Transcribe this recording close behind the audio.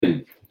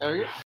There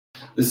you go.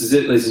 This is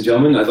it, ladies and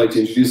gentlemen. I'd like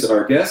to introduce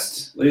our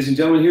guest. Ladies and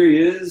gentlemen, here he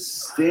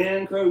is,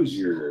 Dan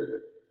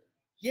Crozier.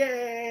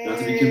 Yay! Not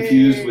to be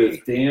confused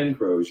with Dan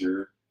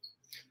Crozier.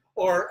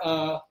 Or,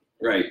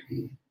 right.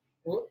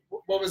 What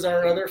was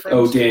our other friend?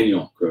 Oh,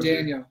 Daniel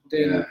Crozier.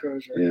 Daniel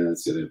Crozier. Yeah,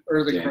 that's it.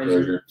 Or the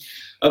Crozier.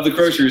 Of the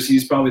Croziers,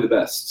 he's probably the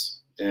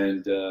best.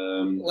 And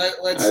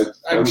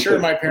I'm sure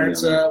my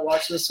parents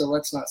watch this, so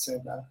let's not say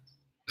that.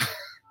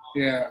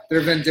 Yeah,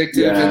 they're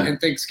vindictive, and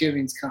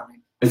Thanksgiving's coming.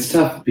 It's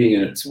tough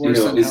being it's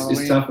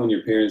tough when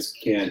your parents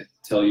can't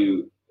tell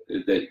you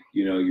that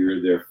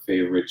you're their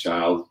favorite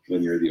child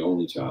when you're the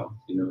only child.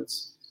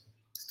 It's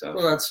tough.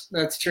 Well,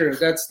 that's true.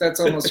 That's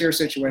almost your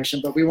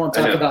situation, but we won't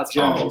talk about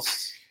Joe.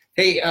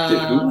 Hey,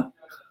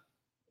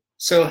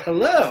 so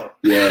hello.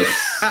 Yes.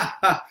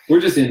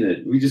 We're just in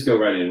it. We just go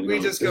right in. We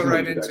just go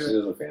right into it. There's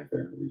no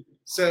fanfare.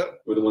 So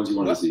we're the ones you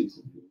want to see.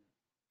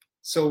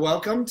 So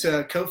welcome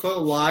to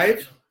COFOH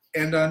Live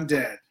and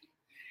Undead.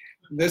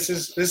 This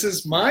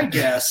is my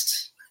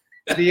guest,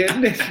 the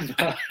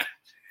Enigma.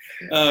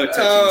 Oh, it's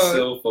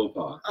so faux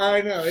pas.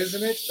 I know,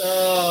 isn't it?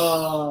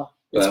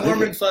 It's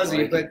warm and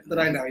fuzzy, but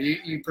I know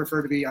you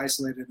prefer to be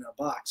isolated in a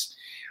box.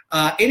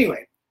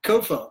 Anyway,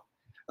 COFOH.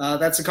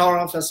 That's the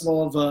Colorado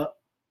Festival of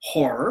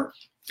Horror.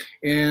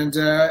 And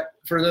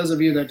for those of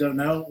you that don't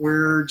know,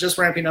 we're just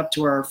ramping up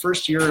to our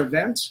first year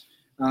event.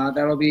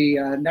 That'll be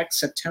next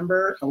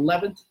September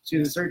 11th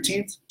to the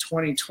 13th,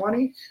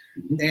 2020.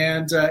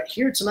 And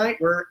here tonight,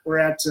 we're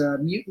at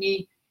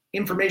Mutiny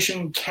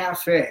Information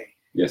Cafe.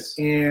 Yes.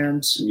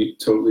 And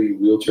totally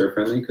wheelchair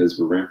friendly because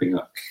we're ramping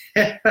up.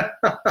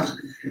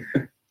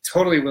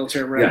 Totally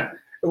wheelchair friendly. Yeah.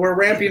 We're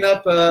ramping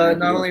up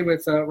not only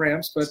with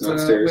ramps, but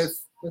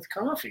with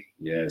coffee.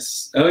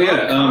 Yes. Oh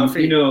yeah. I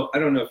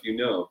don't know if you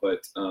know,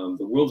 but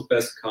the world's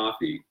best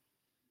coffee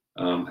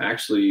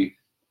actually.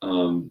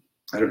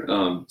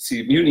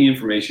 See, Mutiny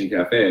Information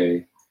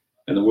Cafe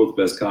and the world's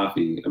best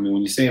coffee. I mean,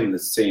 when you say them in the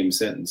same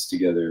sentence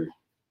together,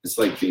 it's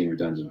like being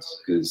redundant.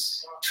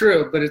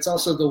 True, but it's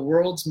also the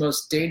world's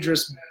most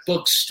dangerous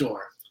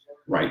bookstore.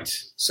 Right.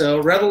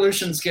 So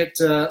revolutions get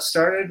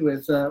started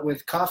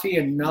with coffee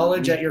and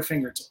knowledge at your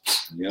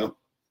fingertips. Yep.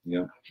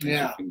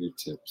 Yeah.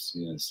 Fingertips.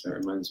 Yes, that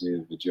reminds me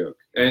of a joke.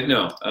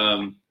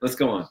 Let's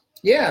go on.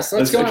 Yes,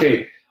 let's go on.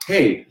 Okay.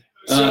 Hey,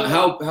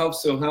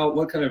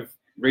 what kind of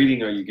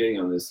rating are you getting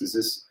on this? Is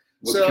this?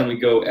 Can we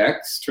go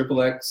X,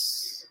 triple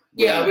X?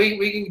 Yeah,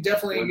 we can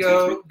definitely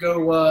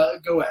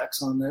go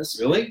X on this.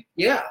 Really?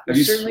 Yeah. Have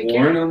you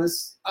sworn on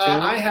this?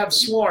 I have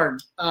sworn.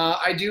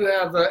 I do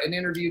have an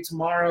interview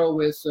tomorrow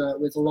with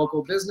a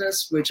local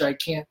business, which I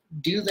can't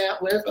do that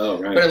with.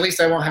 Oh, right. But at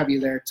least I won't have you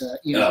there to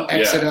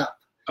X it up.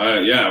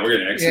 Yeah, we're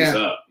gonna X this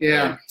up.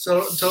 Yeah. Right.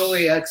 So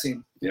totally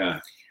Xing. Yeah.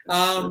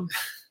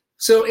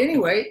 So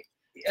anyway.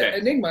 Okay.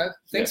 Enigma,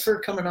 thanks for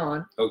coming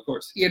on. Oh, of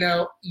course.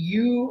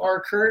 You are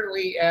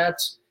currently at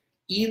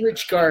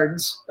Elitch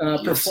Gardens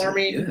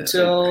performing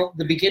till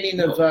the beginning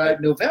of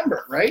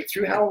November, right?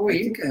 Through Halloween.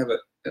 I think I have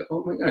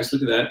oh my gosh,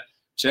 look at that.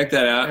 Check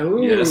that out.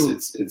 Ooh.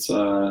 Yes, it's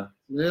a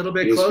little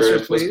bit closer,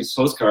 please.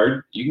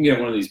 Postcard. You can get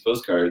one of these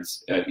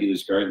postcards at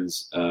Elitch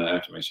Gardens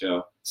after my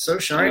show. So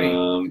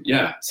shiny.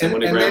 Yeah. And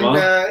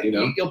grandma,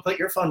 then you'll put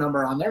your phone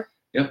number on there.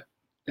 Yep.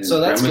 And so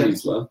that's grandma good.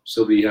 needs love.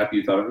 She'll be happy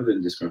you thought of it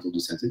and disgruntled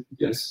dissented.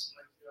 Yes.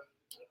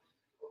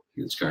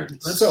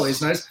 Gardens. That's always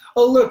nice.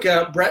 Oh, look,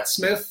 Brett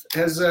Smith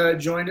has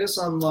joined us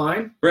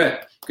online.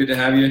 Brett, good to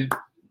have you.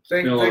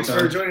 Thanks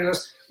for joining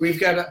us. We've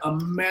got a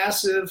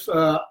massive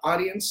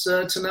audience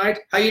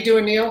tonight. How you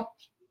doing, Neil?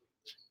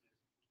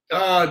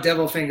 Oh,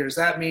 devil fingers.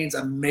 That means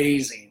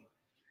amazing.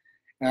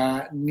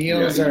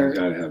 Neil's you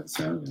gotta have the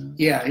sound.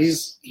 Yeah,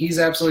 he's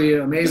absolutely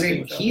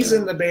amazing. He's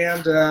in the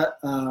band.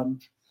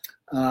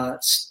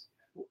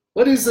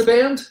 What is the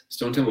band?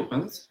 Stone Temple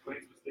Pilots.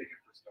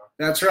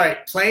 That's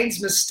right, Planes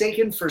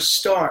Mistaken for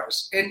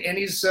Stars, and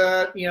he's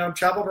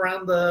traveled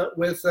around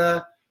with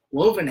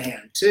Woven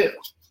Hand too.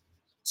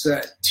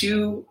 So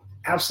two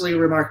absolutely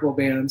remarkable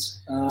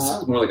bands. This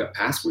sounds more like a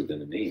password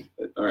than a name,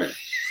 but all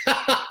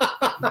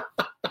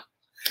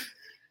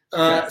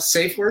right.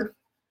 Safe word.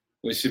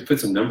 We should put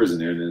some numbers in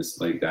there, and then it's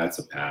like that's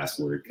a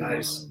password.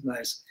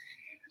 Nice.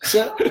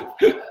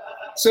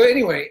 So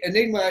anyway,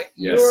 Enigma,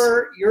 yes.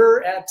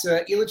 You're at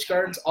Elitch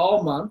Gardens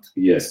all month.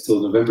 Yes, till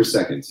November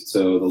 2nd.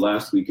 So the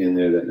last weekend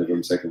there, that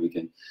November 2nd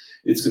weekend,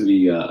 it's going to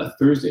be a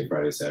Thursday,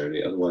 Friday,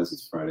 Saturday. Otherwise,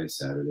 it's Friday,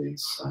 Saturday, and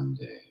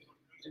Sunday.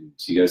 And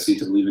you got to see it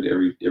to believe it.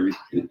 Every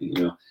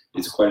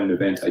it's quite an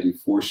event. I do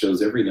 4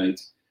 shows every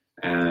night,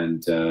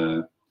 and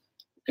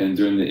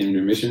during the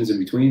intermissions in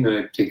between,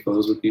 I take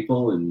photos with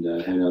people and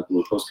hand out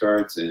little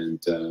postcards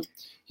and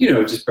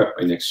just prep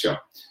my next show.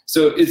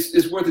 So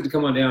it's worth it to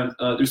come on down.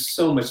 There's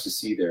so much to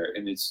see there,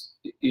 and it's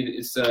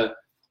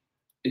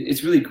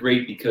really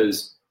great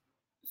because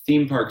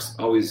theme parks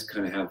always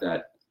kind of have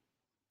that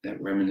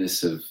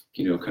reminisce of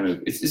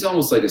it's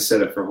almost like a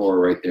setup for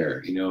horror right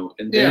there,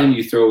 and then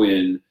you throw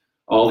in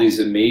all these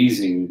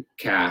amazing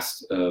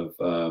cast of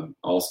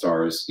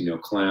all-stars,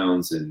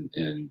 clowns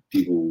and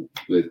people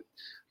with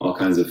all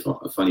kinds of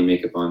funny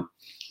makeup on.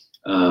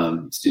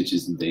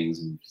 stitches and things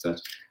and such.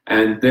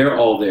 And they're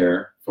all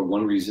there for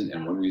one reason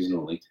and one reason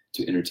only,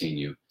 to entertain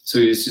you. So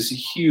it's just a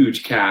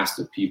huge cast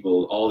of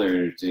people, all there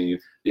entertaining you.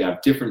 They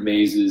have different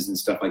mazes and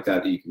stuff like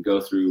that you can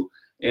go through,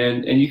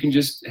 and you can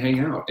just hang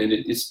out. And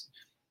it's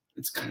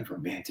kind of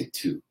romantic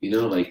too,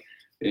 like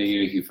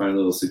you can find a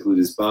little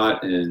secluded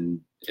spot and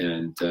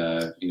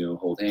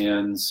hold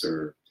hands,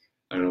 or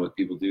I don't know what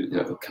people do.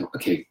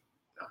 Okay.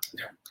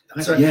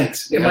 So,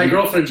 my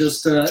girlfriend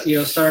just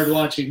started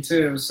watching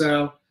too.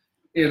 So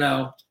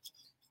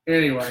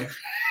anyway.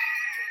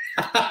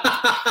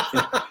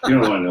 You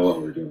don't want to know what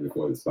we were doing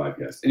before this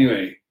podcast.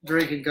 Anyway,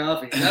 drinking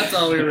coffee. That's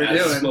all we were doing.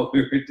 That's what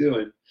we were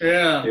doing.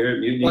 Yeah.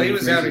 Well, he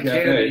was having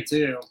candy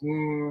too.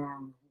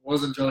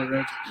 Wasn't Jolly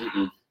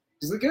Ranchers.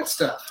 It's the good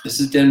stuff. This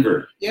is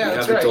Denver. Yeah, we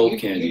that's have right. adult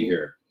candy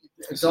here.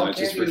 It's adult not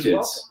just candy for is kids.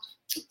 welcome.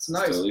 It's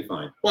nice. It's totally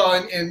fine.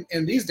 Well,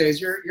 and these days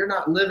you're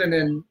not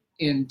living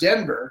in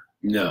Denver.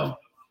 No.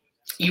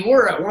 You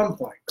were at one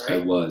point,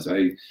 right? I was.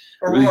 I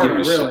really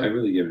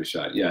really give it a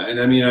shot. Yeah,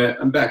 and I mean,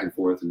 I'm back and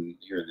forth and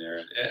here and there,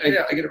 and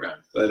I get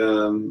around. But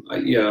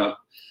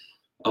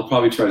I'll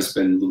probably try to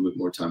spend a little bit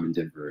more time in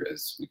Denver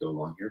as we go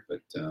along here. But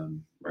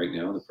right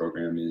now, the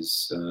program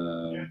is,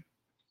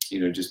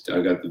 just I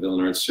got the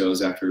Villain Arts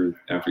shows after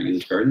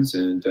Elitch Gardens,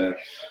 and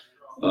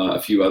a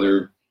few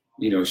other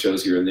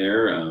shows here and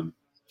there.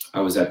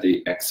 I was at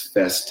the X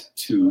Fest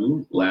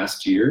 2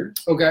 last year.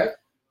 Okay.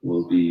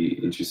 We'll be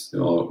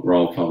interested. We're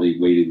all probably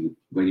waiting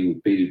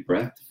with bated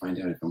breath to find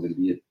out if I'm going to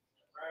be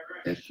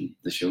at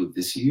the show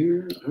this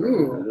year.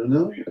 Ooh. I don't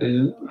know.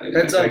 I'm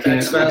not going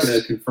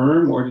to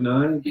confirm or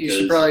deny. You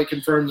should probably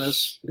confirm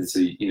this. It's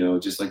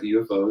just like the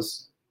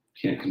UFOs,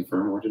 can't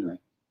confirm or deny.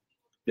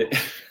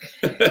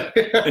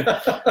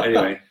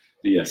 Anyway,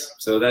 yes.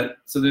 So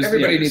there's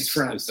everybody needs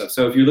friends. Stuff.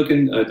 So if you're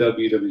looking at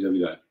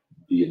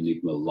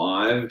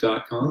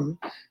www.theenigmalive.com,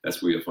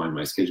 that's where you'll find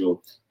my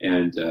schedule.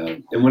 And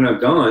when I'm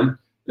gone,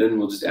 then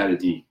we'll just add a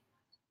D.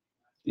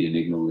 The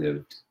Enigma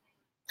lived.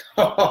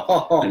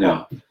 I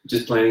know.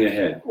 Just planning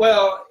ahead.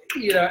 Well,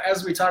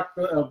 as we talked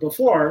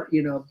before,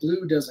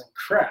 blue doesn't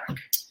crack.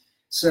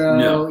 So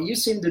No. You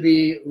seem to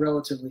be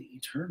relatively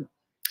eternal.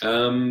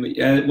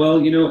 Yeah. Well,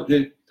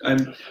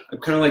 I'm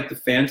kind of like the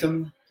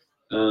Phantom,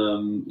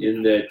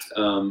 in that.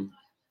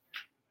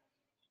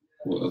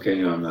 Well, okay,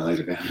 no, I'm not like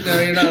a Phantom.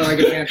 No, you're not like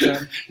a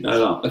Phantom. Not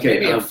at all. Okay.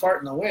 Maybe a fart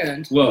in the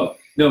wind. Whoa.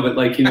 No, but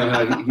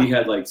how he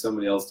had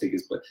somebody else take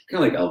his place,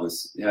 kind of like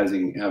Elvis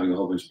having a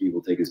whole bunch of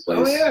people take his place.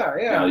 Oh yeah.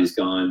 Now he's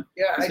gone.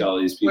 Yeah. He's got all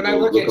these people. When I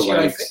look at you,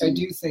 I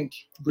do think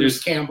Bruce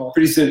there's Campbell.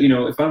 Pretty soon,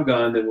 if I'm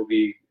gone, then we'll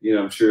be,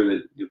 I'm sure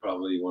that you'll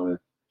probably want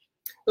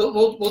to.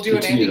 We'll do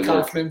an Andy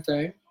Kaufman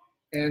thing,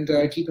 and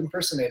keep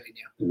impersonating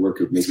you.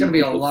 It's going to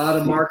be a lot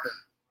of marker.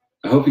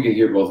 I hope you can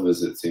hear both of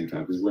us at the same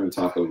time, because we're going to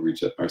talk over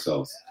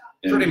ourselves.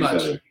 Pretty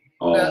much.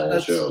 All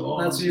show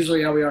long. That's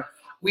usually how we are.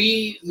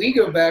 We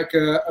go back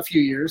a few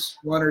years,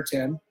 1 or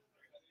 10.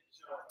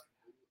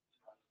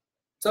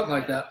 Something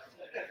like that.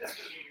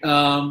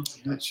 I'm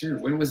not sure.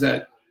 When was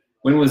that?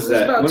 When was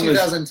that? About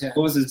 2010.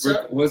 What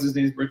was his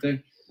name's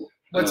birthday?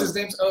 What's his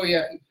name? Oh,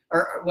 yeah.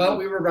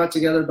 We were brought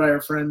together by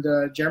our friend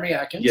Jeremy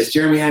Atkins. Yes,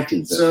 Jeremy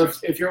Atkins. So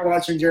if you're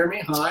watching Jeremy,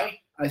 hi.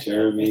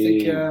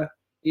 Jeremy. I think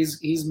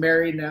he's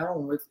married now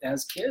and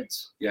has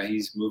kids. Yeah,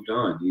 he's moved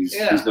on. He's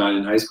not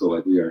in high school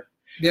like we are.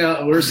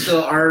 Yeah, we're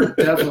still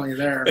definitely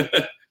there.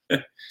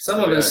 Some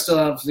of us still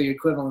have the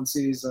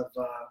equivalencies of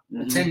a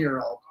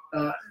 10-year-old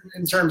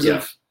in terms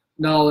of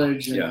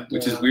knowledge. And,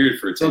 which is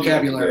weird for a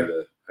 10-year-old to go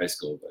to high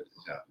school, but it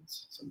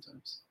happens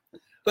sometimes.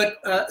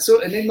 But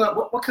so Enigma,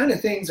 what kind of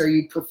things are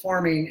you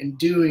performing and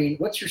doing?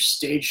 What's your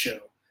stage show?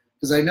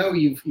 Because I know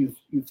you've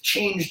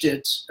changed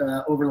it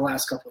over the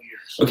last couple of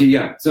years. Okay,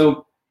 yeah.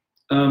 So,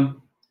 I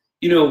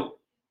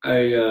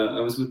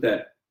was with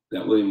that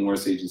William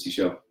Morris Agency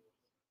show,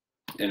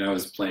 and I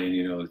was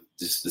playing,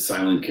 just the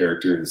silent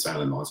character and the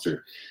silent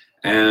monster,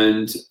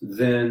 and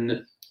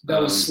then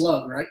that was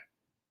Slug, right?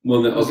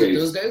 Well, no, okay.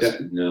 Was it those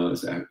days? No, it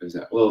was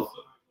that. Well,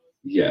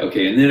 yeah,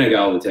 okay. And then I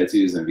got all the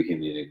tattoos, and I became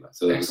the Enigma.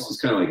 So it was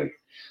kind of like a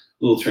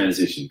little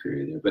transition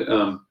period there. But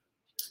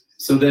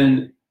so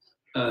then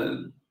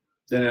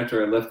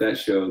after I left that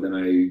show, then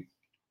I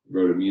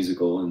wrote a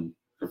musical and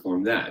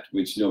performed that,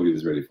 which nobody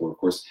was ready for, of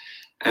course.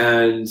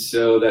 And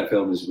so that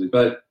failed miserably.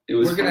 But it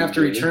was. We're gonna have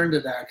to return to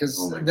that,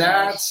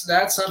 because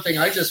that's something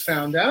I just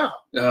found out.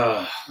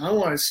 I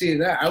want to see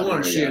that. I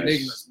want to see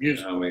Enigma's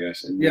music. Oh my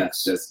gosh! And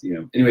yes. That's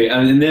Anyway,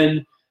 and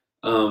then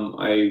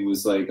I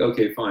was like,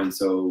 okay, fine.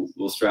 So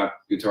we'll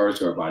strap guitars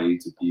to our body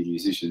to be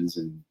musicians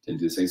and do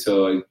this thing.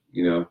 So I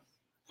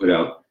put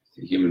out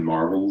Human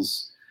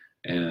Marvels,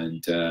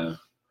 and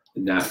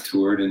that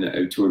toured, and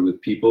I toured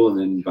with people, and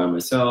then by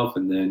myself,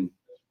 and then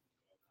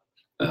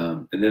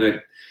I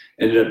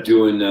ended up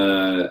doing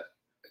the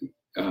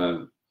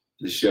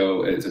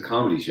show as a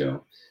comedy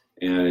show,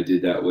 and I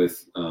did that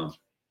with a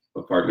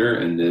partner,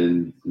 and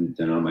then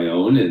on my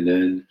own, and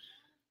then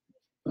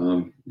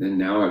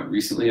now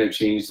recently I've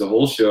changed the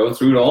whole show,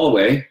 threw it all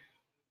away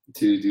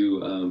to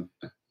do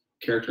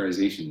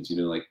characterizations,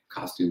 like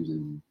costumes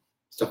and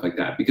stuff like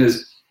that,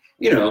 because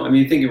I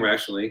mean, thinking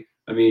rationally,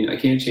 I mean, I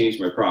can't change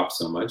my props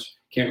so much.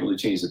 Can't really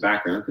change the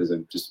background because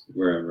I'm just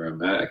wherever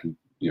I'm at. I can,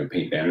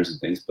 paint banners and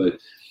things, but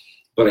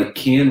I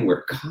can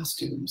wear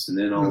costumes, and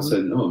then all of a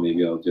sudden,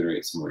 maybe I'll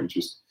generate some more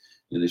interest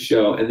in the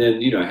show. And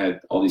then, I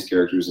had all these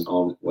characters and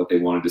all what they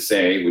wanted to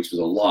say, which was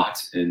a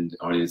lot, and the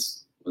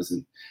audience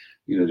wasn't,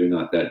 they're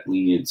not that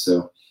lenient,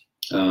 so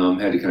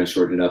had to kind of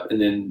shorten it up.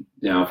 And then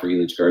now for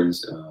Elitch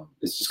Gardens,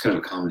 it's just kind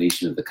of a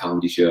combination of the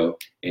comedy show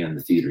and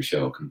the theater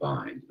show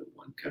combined into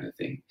one kind of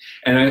thing.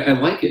 And I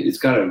like it. It's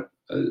got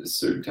a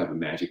certain type of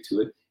magic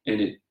to it,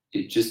 and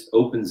it just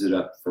opens it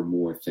up for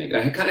more things.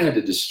 I kind of had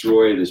to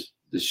destroy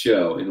the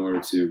show in order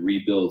to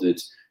rebuild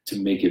it to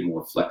make it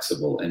more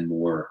flexible and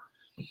more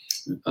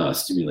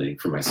stimulating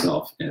for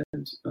myself and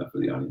for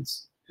the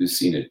audience who's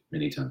seen it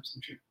many times,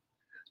 I'm sure.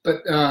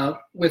 But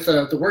with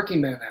the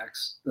working man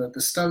acts,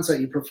 the stunts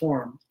that you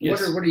perform, yes.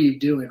 what are you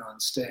doing on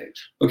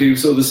stage? Okay,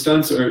 so the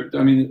stunts are,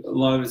 I mean, a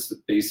lot of it's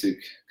the basic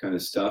kind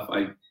of stuff.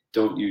 I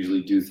don't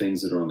usually do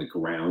things that are on the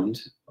ground.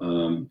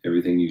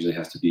 Everything usually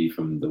has to be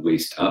from the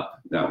waist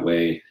up. That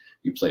way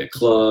you play a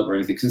club or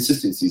anything.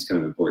 Consistency is kind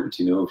of important,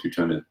 if you're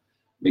trying to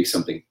make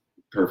something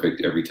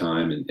perfect every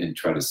time and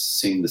try to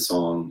sing the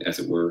song, as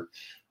it were.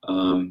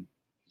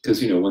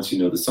 Because, once you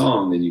know the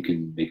song, then you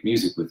can make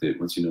music with it.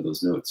 Once you know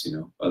those notes, if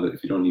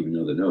you don't even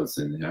know the notes,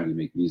 then how do you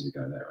make music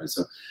out of that, right?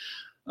 So,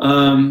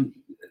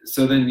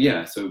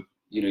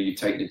 you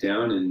tighten it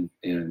down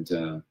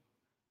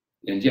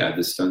and yeah,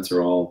 the stunts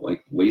are all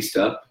like waist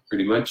up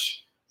pretty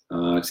much,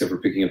 except for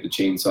picking up the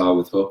chainsaw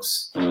with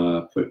hooks,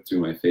 put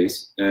through my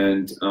face.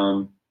 And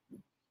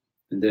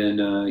then,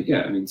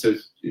 I mean, so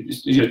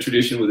it's just,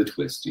 tradition with a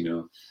twist,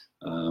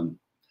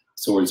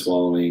 sword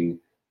swallowing,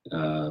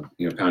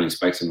 pounding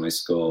spikes in my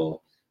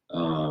skull,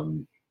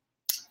 that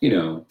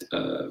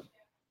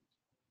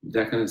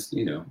kind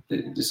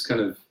of, just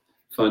kind of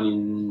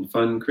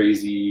fun,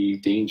 crazy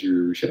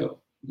danger show.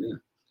 Yeah.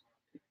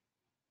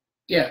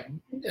 Yeah.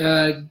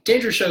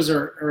 Danger shows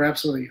are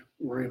absolutely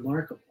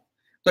remarkable.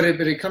 But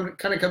it kind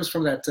of comes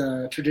from that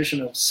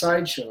tradition of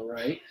sideshow,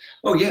 right?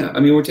 Oh, yeah.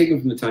 I mean, we're taking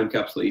from the time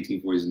capsule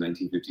 1840s and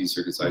 1950s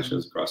circuit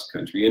sideshows across the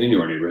country and in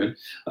your neighborhood.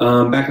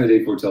 Back in the day,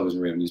 before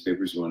television, ran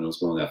newspapers. You want to know what's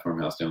going on that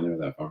farmhouse down there,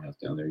 that farmhouse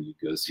down there, you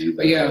go see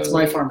that. Yeah, it's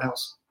my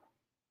farmhouse.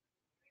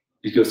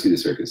 You go see the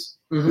circus.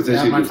 Because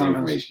that's your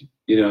information.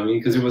 You know what I mean?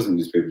 Because there wasn't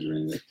newspapers or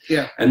anything.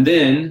 Yeah. And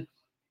then,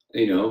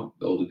 the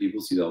older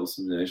people see Elvis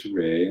and Nash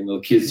Ray, and the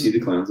kids see the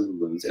clowns and the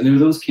balloons. And there were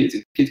those kids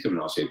come in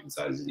all shapes and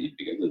sizes, the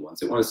big ugly ones.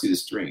 They want to see the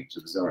strange,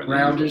 the bizarre.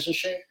 Round is a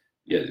shape?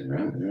 Yeah,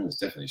 round is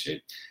definitely a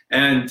shape.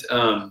 And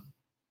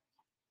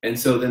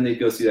so then they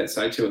go see that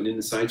sideshow, and in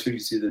the sideshow you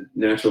see the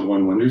natural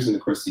one wonders, and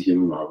of course the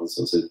human marvels.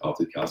 So it's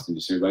altered cows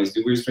condition. Everybody's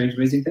do weird, strange,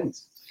 amazing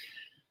things.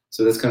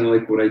 So that's kind of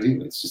like what I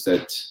do. It's just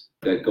that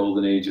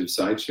golden age of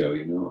sideshow,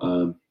 back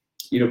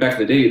in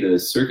the day, the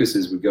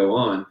circuses would go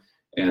on,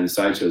 and the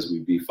sideshows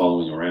would be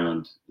following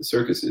around the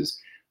circuses.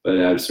 But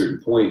at a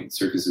certain point,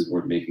 circuses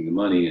weren't making the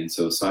money, and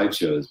so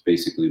sideshows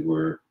basically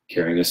were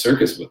carrying a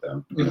circus with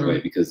them in a way,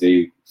 because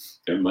their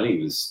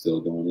money was still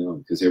going on,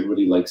 because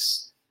everybody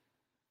likes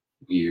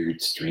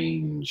weird,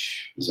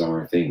 strange,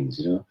 bizarre things,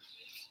 and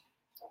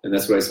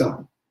that's what I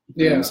sell.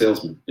 Yeah. I'm a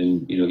salesman,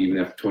 and even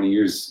after 20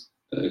 years,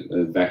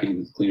 a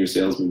vacuum cleaner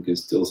salesman can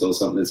still sell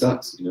something that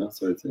sucks,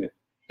 so it's it.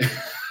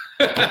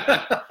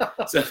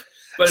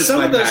 But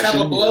some of those have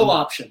a blow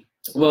option.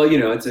 Well,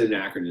 it's an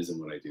anachronism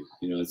what I do.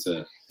 It's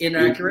a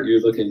inaccurate.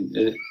 You're looking.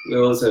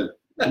 Well, it's an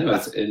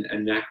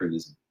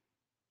anachronism.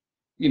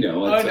 I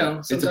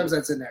know. Sometimes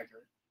that's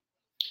inaccurate.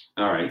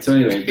 All right. So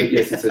anyway, but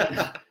yes,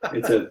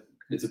 it's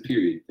a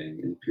period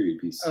thing, a period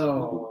piece.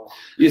 Oh.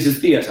 Yes, it's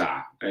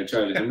theater. I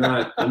try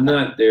to. I'm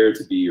not there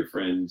to be your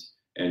friend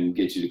and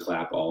get you to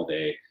clap all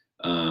day,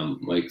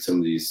 like some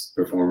of these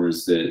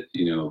performers that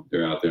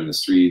they're out there in the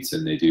streets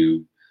and they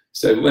do.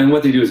 So, and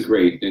what they do is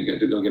great. Don't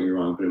get me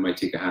wrong, but it might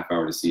take a half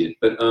hour to see it.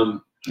 But in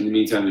the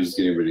meantime, they're just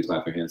getting everybody to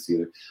clap their hands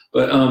together.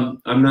 But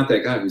I'm not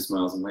that guy who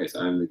smiles and waves.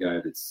 I'm the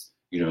guy that's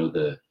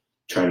the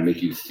try to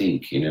make you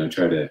think.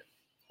 Try to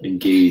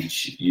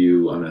engage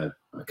you on a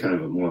kind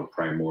of a more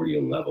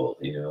primordial level.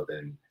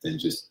 Than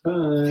just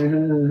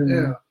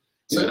yeah.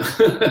 So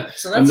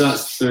that's I'm not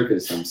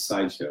circus. I'm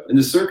sideshow. In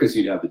the circus,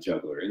 you'd have the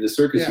juggler. In the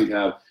circus, you'd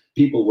have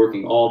people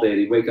working all day.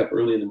 They wake up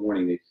early in the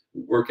morning. They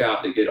work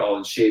out, they get all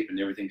in shape and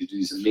everything to do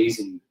these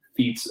amazing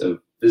feats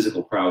of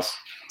physical prowess.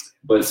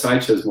 But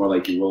sideshow is more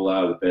like you roll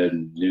out of the bed at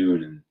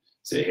noon and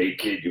say, "Hey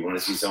kid, you want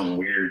to see something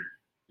weird?"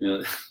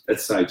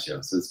 That's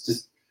sideshow. So it's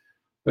just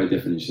by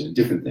definition a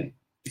different thing.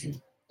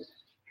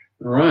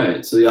 All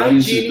right, so the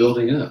audience is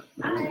building up.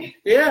 Right.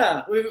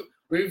 Yeah,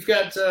 we've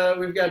got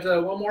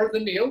one more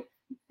than Neil.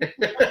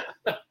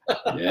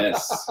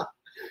 Yes.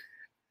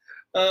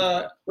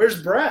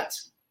 Where's Brett?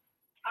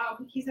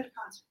 He's at a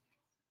concert.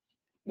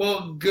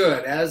 Well,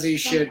 good, as he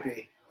should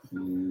be.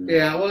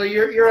 Yeah, well,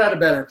 you're at a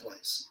better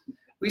place.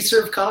 We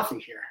serve coffee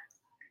here.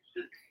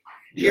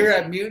 Here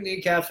at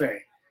Mutiny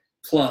Cafe.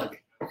 Plug.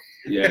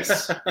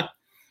 Yes.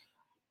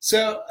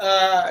 So,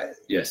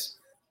 yes.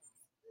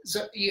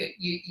 So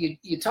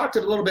you talked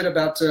a little bit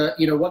about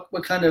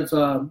what kind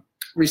of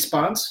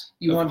response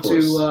you want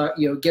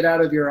to get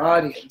out of your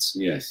audience.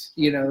 Yes.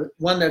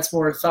 One that's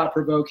more thought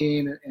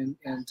provoking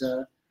and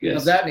Yes.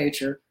 of that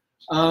nature.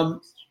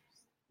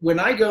 When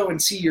I go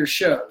and see your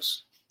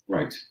shows,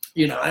 right.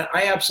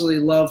 I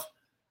absolutely love.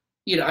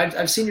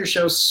 I've seen your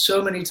show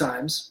so many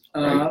times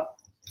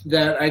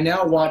that I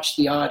now watch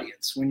the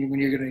audience when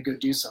you're going to go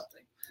do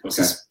something.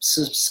 Okay.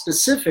 So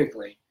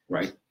specifically,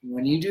 right.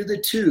 When you do the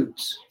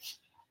tubes.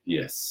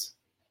 Yes.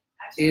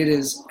 It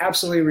is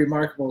absolutely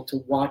remarkable to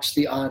watch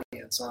the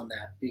audience on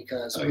that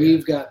because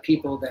we've got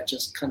people that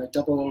just kind of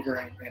double over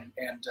and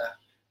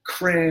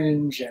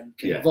cringe and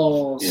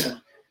convulse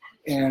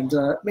and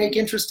make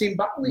interesting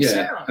bodily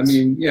sounds. I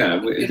mean,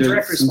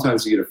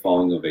 sometimes you get a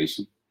falling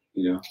ovation,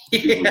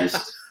 People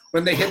just,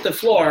 when they hit the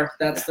floor,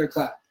 that's their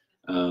clap.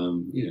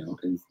 And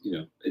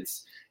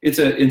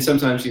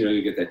sometimes,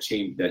 you get that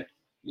chain,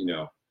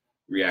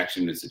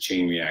 reaction. It's a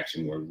chain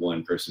reaction where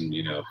one person,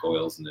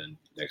 coils and then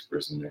the next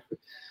person,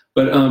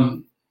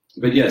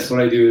 but yes, what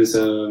I do is,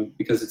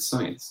 because it's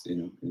science,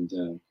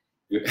 and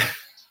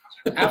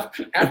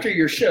after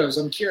your shows,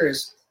 I'm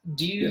curious,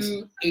 do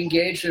you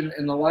engage in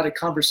a lot of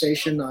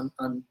conversation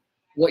on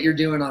what you're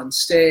doing on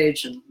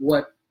stage and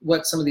what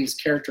some of these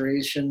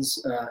characterizations,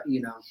 I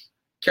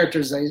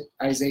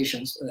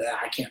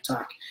can't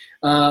talk,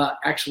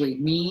 actually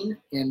mean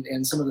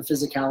and some of the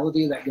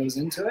physicality that goes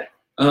into it?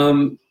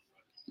 I'm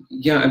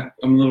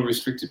a little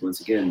restricted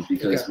once again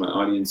because my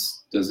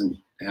audience doesn't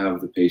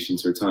have the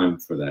patience or time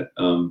for that.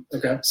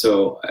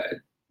 So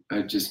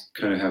I just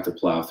kind of have to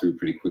plow through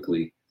pretty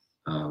quickly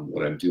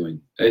what I'm doing.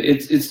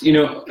 It's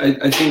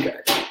I think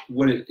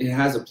what it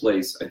has a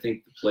place. I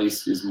think the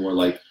place is more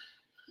like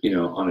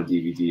on a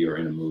DVD or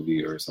in a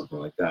movie or something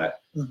like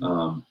that.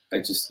 Mm-hmm.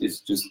 It's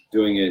just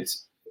doing it.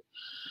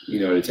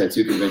 At a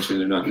tattoo convention,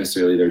 they're not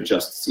necessarily there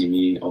just to see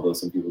me, although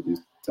some people do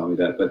tell me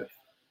that. But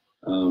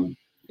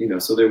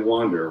so they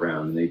wander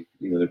around and they,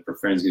 their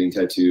friends getting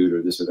tattooed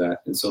or this or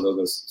that, and so they'll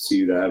go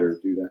see that or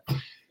do that.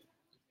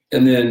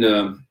 And then,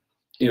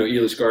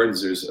 Eilish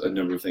Gardens, there's a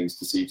number of things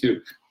to see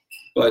too.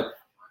 But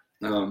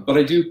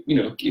I do,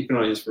 keep an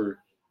audience for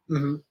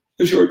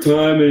a short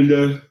time and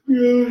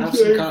have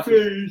some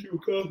coffee.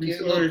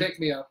 Get a little pick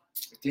me up.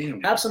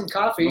 Damn. Have some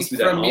coffee Must be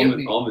from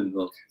that almond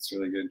milk. It's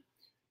really good.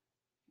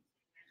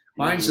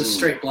 Mine's just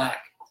straight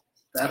black.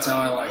 That's how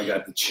I like it. I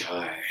got the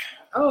chai.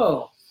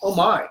 Oh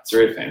my. It's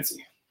very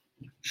fancy.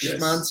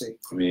 Schmancy. Yes.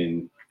 I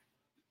mean,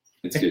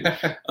 it's good.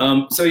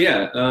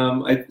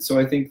 So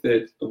I think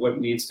that what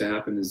needs to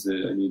happen is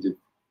that I need to,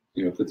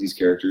 put these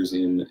characters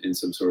in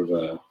some sort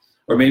of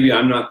or maybe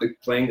I'm not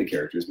playing the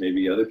characters.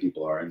 Maybe other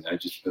people are, and I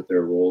just put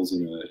their roles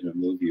in a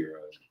movie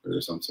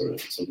or something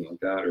like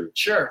that. Or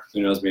sure.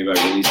 Who knows? Maybe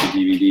I release a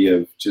DVD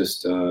of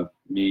just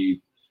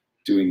me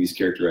doing these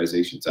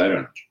characterizations. I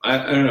don't know.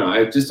 I don't know.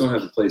 I just don't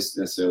have a place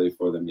necessarily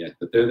for them yet,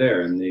 but they're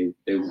there and they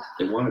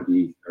want to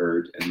be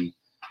heard. And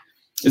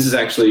this is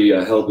actually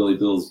Hellbilly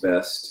Bill's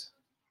best.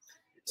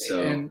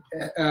 So and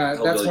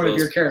that's one of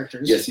your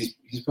characters. Yes,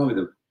 he's probably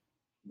the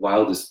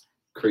wildest,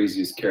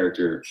 craziest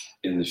character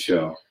in the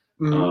show.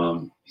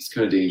 Mm-hmm. He's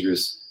kind of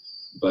dangerous,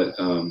 but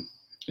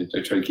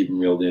I try to keep him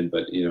reeled in.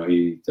 But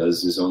he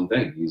does his own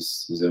thing.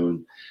 He's his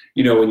own.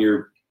 When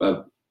you're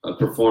a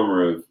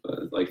performer of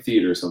like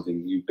theater or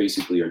something, you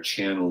basically are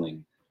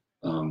channeling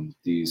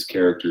these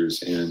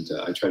characters, and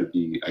I try to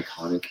be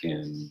iconic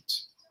and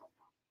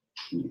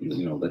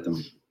let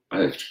them.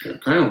 I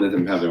kind of let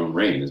them have their own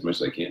reign as much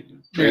as I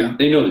can. Yeah.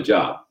 They know the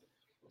job.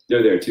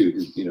 They're there too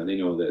because they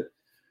know that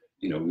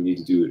we need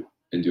to do it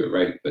and do it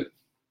right. But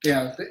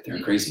they're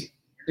crazy.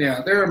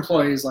 Yeah, they're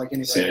employees like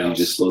anybody Sanity else.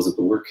 just slows up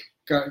the work.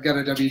 Got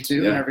a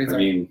W-2 and everything. I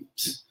mean,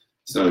 it's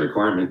not a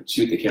requirement.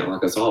 Shoot, they can't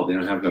lock us all. They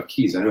don't have enough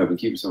keys. I know I've been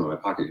keeping some in my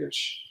pocket here.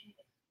 Shh.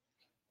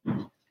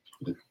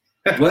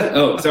 What?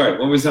 Oh, sorry.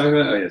 What was I talking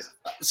about? Oh, yes.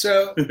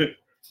 So,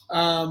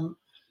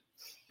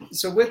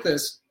 so with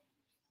this,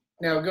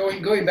 now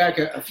going back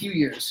a few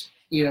years,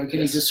 can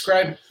you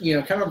describe,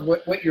 kind of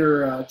what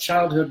your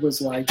childhood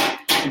was like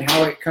and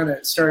how it kind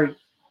of started?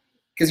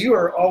 Because you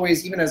were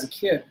always, even as a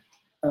kid,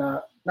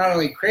 not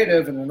only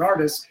creative and an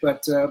artist,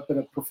 but a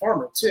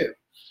performer too.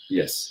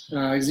 Yes.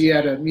 Because you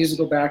had a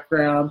musical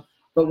background.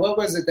 But what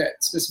was it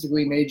that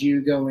specifically made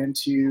you go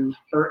into,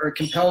 or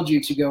compelled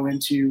you to go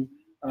into,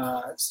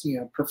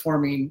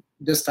 performing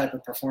this type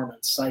of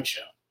performance,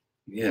 sideshow?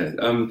 Yeah.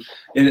 And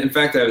in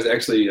fact, I was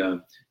actually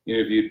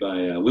interviewed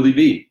by Willie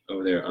B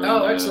over there.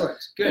 Excellent.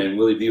 Good. And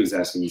Willie B was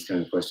asking these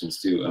kind of questions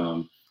too,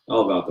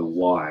 all about the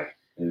why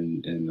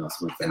and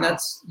some of the And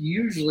that's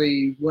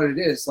usually what it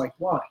is, like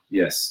why?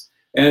 Yes.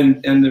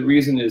 And the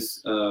reason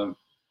is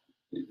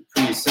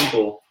pretty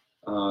simple.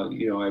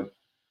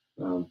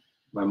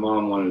 My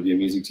mom wanted to be a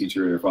music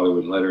teacher, and her father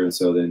wouldn't let her. And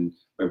so then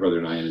my brother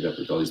and I ended up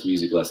with all these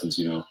music lessons.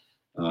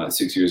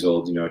 6 years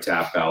old,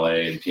 tap,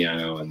 ballet, and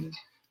piano, and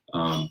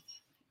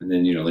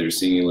then later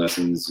singing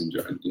lessons, and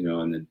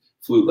then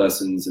flute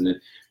lessons, and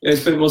I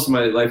spent most of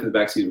my life in the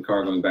backseat of a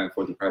car going back and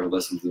forth to private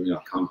lessons,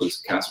 complex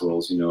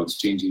casseroles,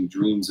 exchanging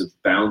dreams of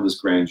boundless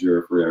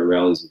grandeur for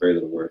realities of very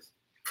little worth,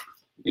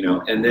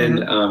 and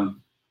then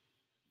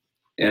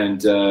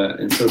and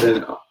so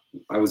then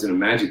I was in a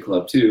magic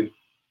club too.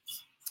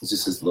 It's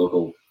just this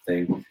local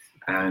thing,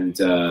 and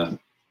a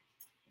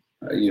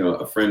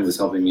friend was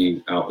helping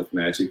me out with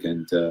magic,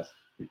 and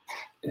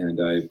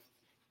I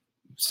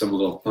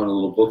stumbled upon a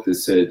little book that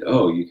said,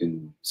 "Oh, you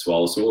can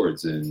swallow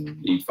swords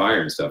and eat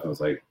fire and stuff." I was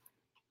like,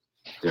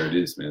 "There it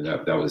is, man.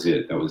 That was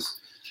it. That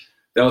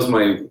was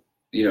my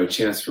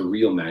chance for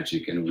real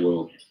magic in a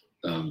world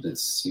that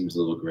seems a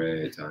little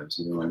gray at times.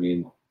 You know what I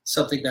mean?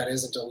 Something that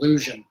is a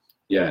delusion.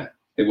 Yeah,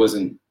 it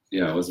wasn't.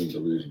 Yeah, it wasn't a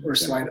delusion. Or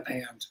sleight of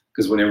hand.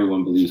 Because when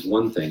everyone believes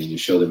one thing and you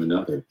show them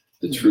another,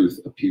 the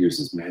truth appears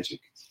as magic.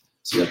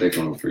 So you got that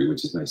going for you,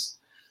 which is nice.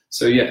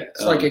 So yeah,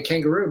 it's like a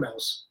kangaroo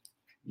mouse.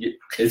 Yeah,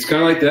 it's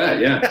kind of like that.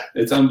 Yeah,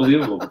 it's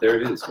unbelievable, but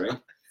there it is, right?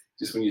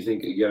 Just when you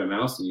think you got a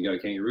mouse and you got a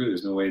kangaroo,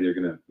 there's no way they're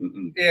gonna.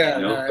 Yeah,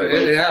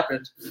 it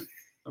happened.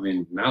 I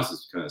mean, mouse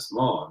is kind of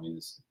small. I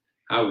mean,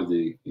 how would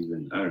they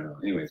even? I don't know.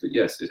 Anyway, but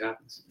yes, it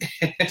happens.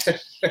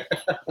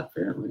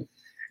 Apparently,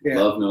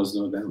 love knows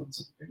no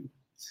bounds.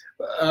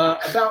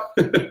 About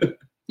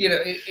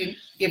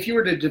if you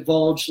were to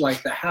divulge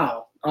like the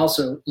how,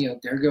 also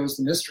there goes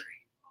the mystery.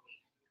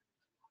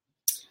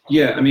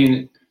 Yeah, I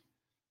mean,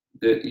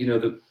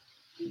 the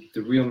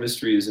real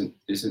mystery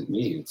isn't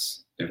me,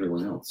 it's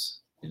everyone else.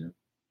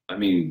 I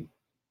mean,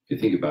 if you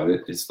think about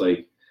it, it's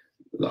like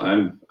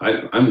I'm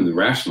the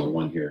rational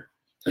one here.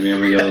 I mean,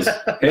 everybody goes,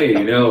 "Hey,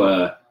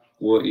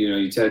 well,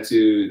 you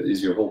tattooed,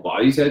 is your whole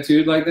body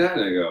tattooed like that?"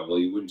 And I go, "Well,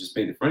 you wouldn't just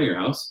paint the front of your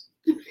house."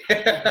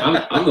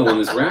 I'm the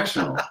one that's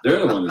rational. They're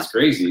the one that's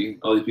crazy.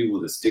 All these people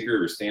with a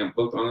sticker or stamp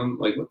book on them,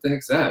 like, what the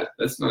heck's that?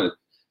 That's not.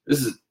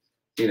 This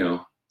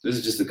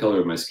is just the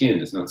color of my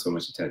skin. It's not so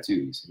much a tattoo.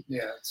 You see.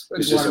 Yeah,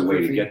 it's just a way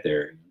to get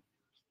there.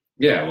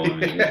 Yeah, well, I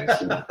mean,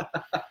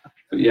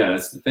 but yeah,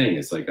 that's the thing.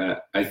 It's like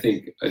I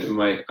think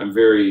I'm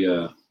very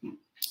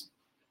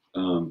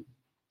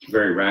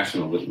very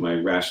rational, but my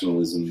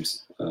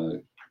rationalisms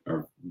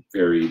are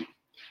very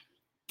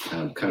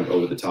kind of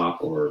over the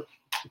top, or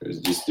they're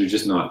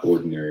just not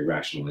ordinary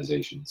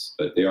rationalizations,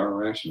 but they are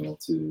rational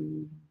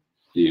to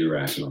the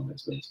irrational, I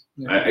suppose.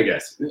 Yeah. I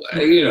guess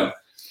it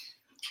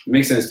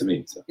makes sense to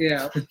me. So.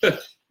 Yeah,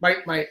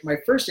 my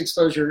first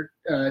exposure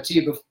to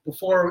you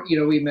before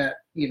we met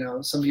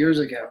some years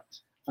ago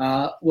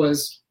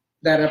was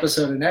that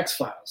episode in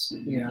X-Files.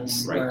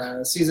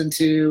 Right. Season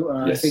 2.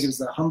 Yes. I think it was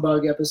the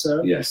Humbug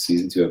episode. Yes,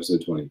 season 2,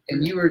 episode 20.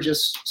 And you were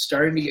just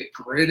starting to get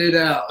gridded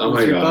out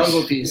with your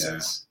puzzle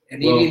pieces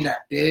and eating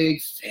that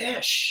big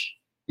fish.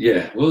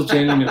 Yeah, well,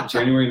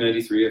 January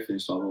 93, I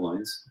finished all the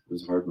lines. It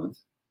was a hard month.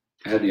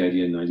 I had the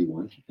idea in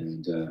 91,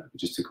 and it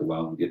just took a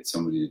while to get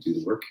somebody to do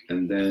the work.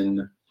 And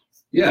then,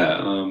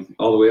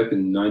 all the way up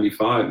in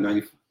 95,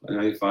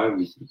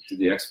 we did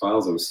the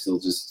X-Files. I was still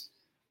just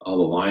all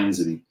the lines,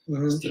 and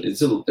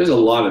there's a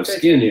lot of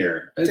skin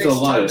here. It's a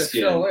lot of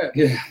skin.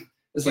 Yeah,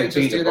 it's like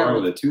painting a bar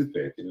with a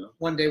toothpick,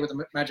 One day with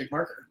a magic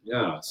marker.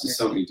 Yeah, it's just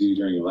something you do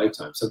during your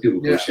lifetime. Some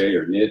people crochet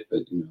or knit,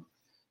 but as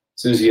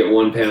soon as you get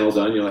one panel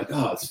done, you're like,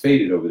 oh, it's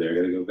faded over there. I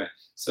got to go back.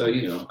 So,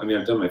 I mean,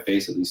 I've done my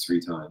face at least 3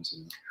 times.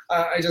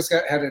 I just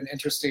had an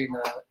interesting,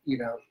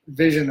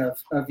 vision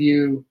of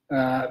you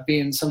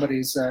being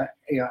somebody's,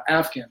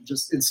 Afghan.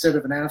 Just instead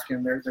of an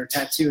Afghan, they're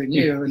tattooing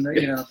you, and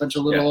a bunch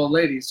of little old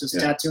ladies just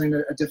tattooing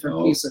a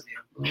different piece of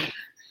you.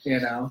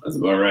 That's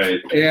about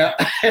right. Yeah.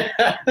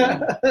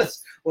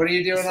 What are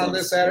you doing on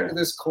this Saturday?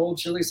 This cold,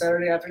 chilly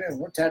Saturday afternoon?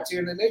 We're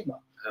tattooing Enigma.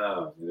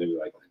 Oh, they'd be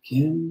like,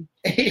 again?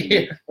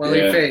 Well,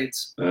 he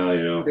fades.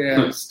 Well,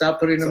 Yeah, stop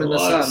putting them in the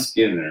sun. There's a lot of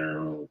skin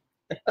there.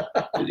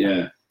 But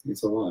yeah,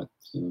 it's a lot.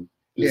 So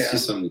it's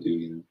just something to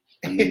do,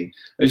 I mean,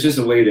 it's just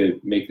a way to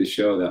make the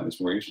show that much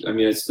more interesting. I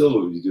mean, I still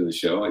would be doing the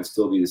show. I'd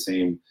still be the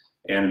same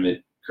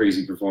animate,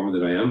 crazy performer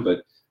that I am,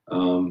 but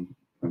I'm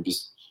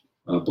just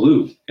a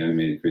blue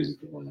animated crazy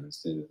performer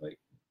instead of like.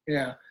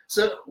 Yeah.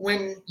 So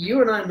when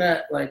you and I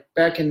met, like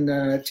back in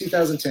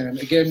 2010,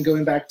 again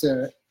going back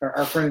to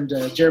our friend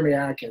Jeremy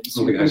Atkins,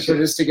 we put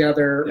this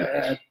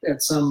together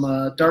at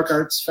some dark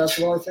arts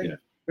festival, I think. Yeah.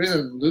 It was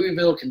in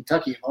Louisville,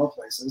 Kentucky, of all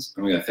places.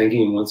 Oh my God!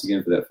 Thanking him once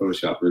again for that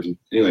Photoshop version.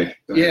 Anyway.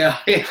 Yeah.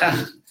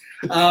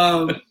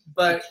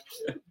 But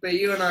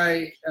you and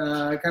I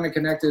kind of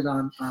connected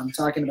on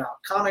talking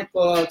about comic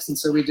books, and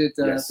so we did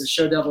the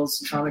Show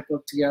Devils comic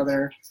book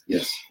together.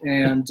 Yes.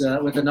 And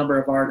with a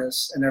number of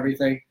artists and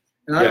everything.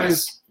 And I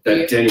was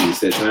that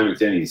time at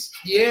Denny's.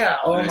 Yeah.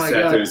 Oh my God. I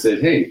sat there and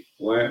said, "Hey,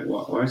 why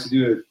don't you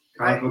do a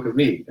comic book of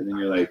me?" And then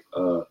you're like,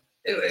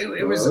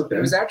 It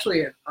was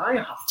actually at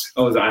IHOP.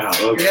 Oh, it was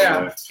IHOP. Okay.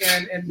 Yeah,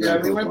 and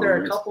we went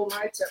there a couple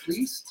nights at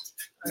least,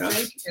 I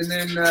think. And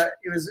then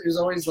it was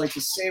always like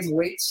the same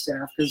wait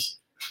staff, because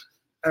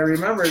I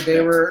remember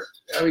they were.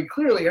 I mean,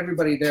 clearly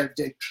everybody there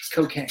did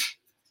cocaine,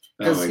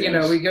 because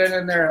we get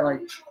in there at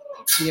like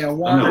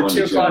 1 not or one 2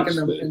 to o'clock judge,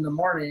 but- in the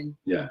morning,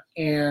 Yeah.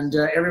 and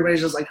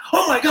everybody's just like,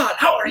 "Oh my God,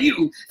 how are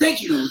you?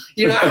 Thank you.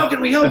 How can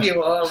we help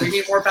you? We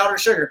need more powdered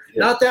sugar.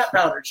 Yeah. Not that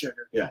powdered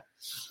sugar. Yeah.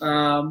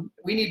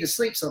 We need to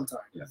sleep sometime."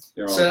 Yeah.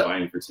 They're all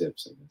vying for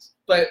tips, I guess.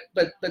 But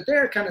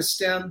there kind of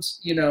stemmed,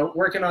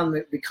 working on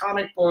the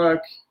comic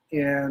book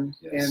and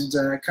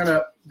kind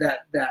of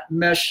that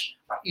mesh,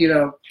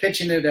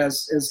 pitching it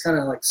as kind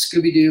of like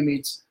Scooby-Doo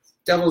meets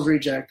Devil's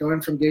Reject,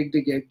 going from gig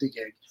to gig to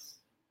gig.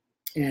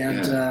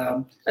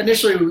 And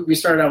initially we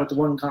started out with the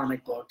one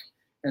comic book,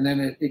 and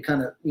then it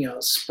kind of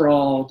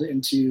sprawled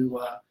into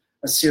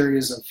a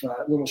series of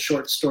little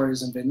short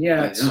stories and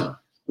vignettes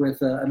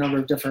with a number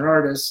of different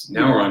artists.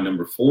 Now we're on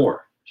number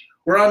 4.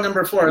 We're on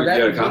number 4. You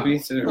got a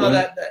copy? Well,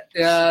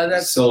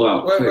 that's sold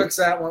out. What's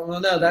that one?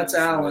 Well, no, that's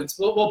Alan's.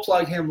 We'll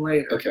plug him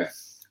later. Okay.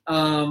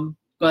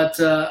 But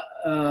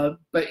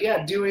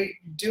yeah,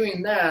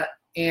 doing that,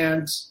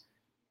 and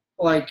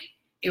like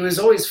it was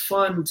always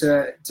fun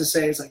to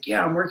say, it's like,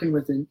 yeah, I'm working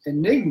with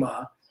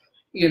Enigma,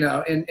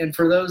 and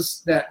for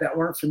those that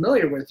weren't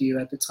familiar with you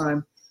at the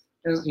time,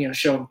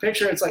 show them a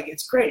picture. It's like,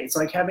 it's great. It's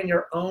like having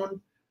your own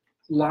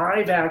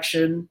live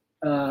action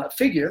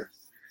figure,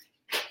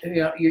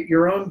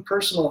 your own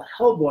personal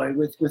Hellboy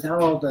without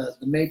all the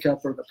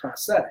makeup or the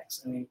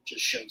prosthetics. I mean, it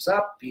just shows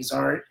up. He's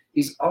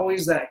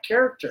always that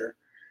character.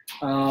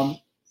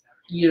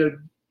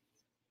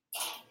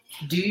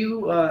 Do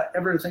you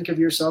ever think of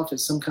yourself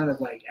as some kind of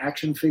like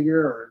action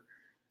figure, or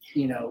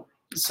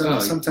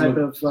some type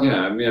of?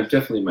 Yeah, I mean, I'm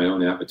definitely my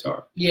own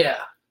avatar. Yeah.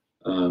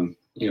 When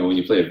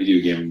you play a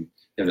video game,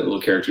 you have that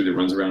little character that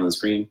runs around on the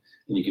screen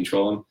and you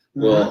control him.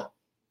 Mm-hmm. Well,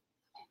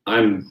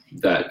 I'm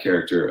that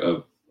character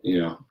of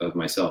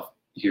myself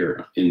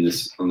here on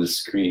this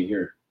screen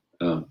here,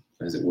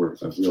 as it were,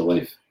 of real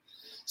life.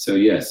 So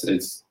yes, I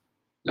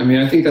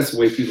think that's the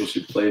way people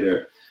should play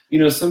their.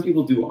 Some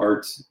people do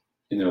art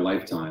in their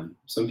lifetime.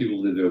 Some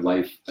people live their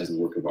life as a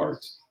work of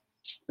art,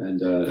 and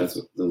that's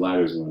what the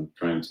latter is what I'm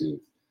trying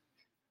to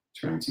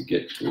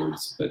get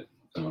towards. But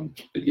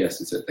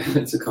yes,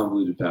 it's a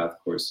convoluted path, of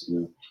course.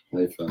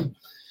 Life.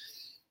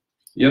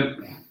 Yep.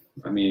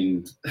 I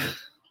mean.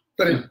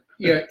 But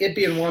it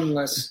being one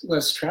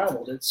less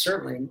traveled, it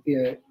certainly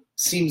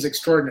seems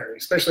extraordinary,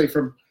 especially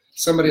from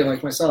somebody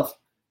like myself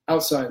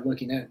outside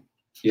looking in.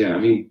 Yeah, I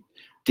mean,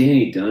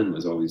 Danny Dunn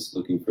was always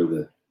looking for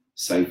the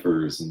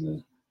ciphers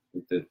and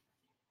the.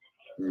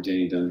 Remember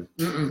Danny Dunn?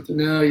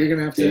 No, you're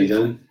gonna have to. Danny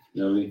Dunn?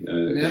 No,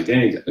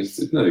 Danny Dunn. It's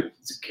a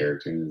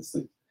character, and it's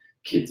like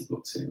kids'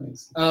 books,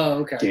 anyways. Oh,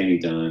 okay. Danny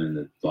Dunn and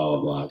the blah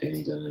blah blah.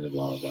 Danny Dunn and the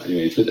blah blah blah.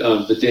 Anyways,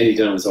 but Danny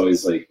Dunn was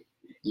always like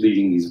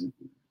leading these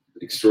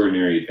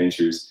extraordinary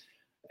adventures,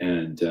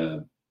 and I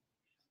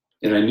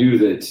knew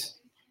that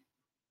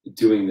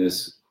doing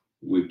this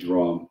would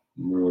draw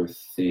more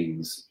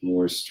things,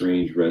 more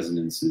strange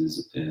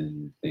resonances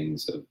and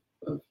things of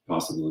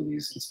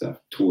possibilities and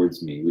stuff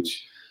towards me,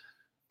 which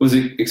was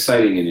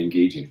exciting and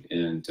engaging.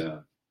 And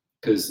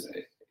because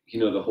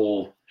the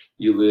whole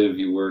you live,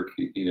 you work,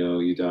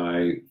 you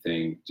die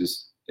thing,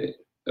 just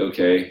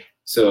okay,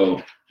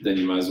 so then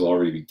you might as well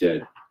already be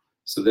dead.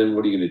 So then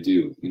what are you going to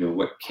do?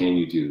 What can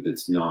you do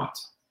that's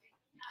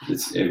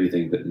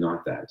everything but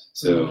not that?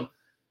 So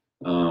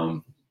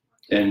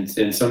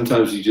and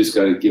sometimes you just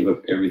got to give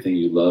up everything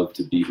you love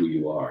to be who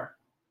you are.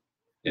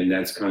 And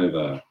that's kind of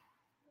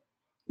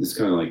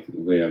like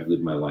the way I've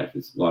lived my life.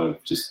 It's a lot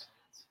of just,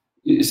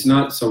 it's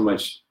not so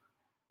much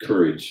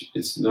courage.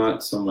 It's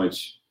not so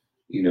much,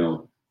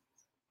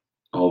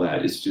 all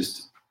that. It's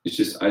just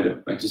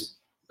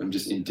I'm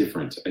just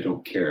indifferent. I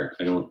don't care.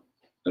 I don't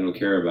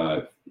care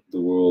about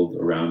the world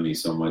around me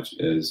so much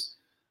as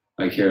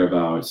I care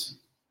about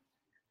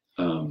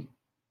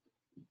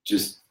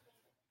just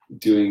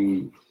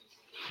doing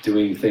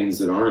things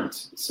that aren't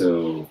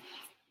so,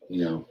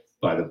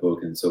 by the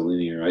book and so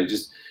linear.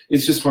 It's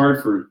just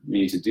hard for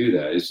me to do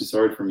that. It's just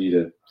hard for me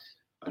to,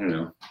 I don't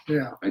know.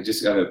 Yeah. I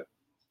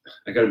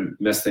gotta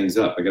mess things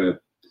up. I gotta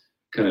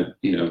kind of,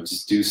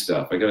 just do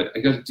stuff. I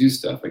gotta do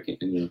stuff. I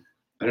can't,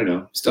 I don't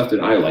know, stuff that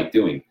I like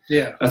doing.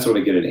 Yeah. That's what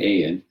I get an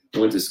A in. I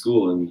went to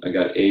school and I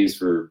got A's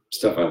for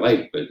stuff I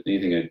like, but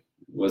anything I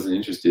wasn't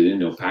interested in,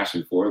 no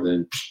passion for,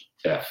 then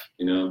F,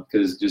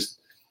 because it's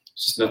just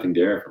nothing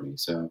there for me.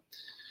 So,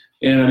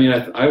 and I mean,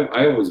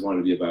 I always wanted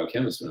to be a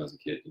biochemist when I was a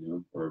kid,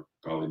 or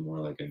probably more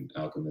like an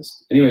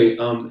alchemist. Anyway,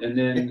 and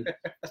then,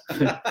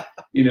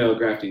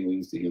 grafting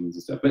wings to humans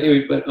and stuff. But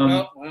anyway,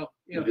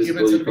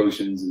 invisibility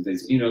potions and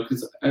things,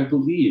 because I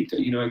believed,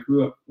 I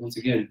grew up once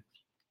again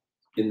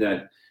in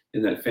that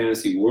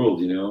fantasy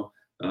world,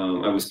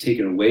 I was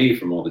taken away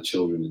from all the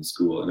children in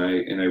school, and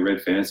I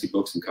read fantasy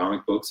books and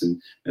comic books and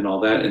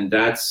all that, and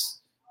that's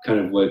kind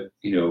of what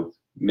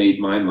made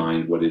my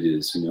mind what it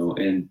is,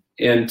 and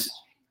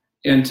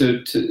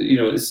to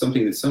it's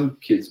something that some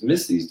kids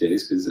miss these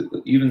days, because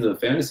even the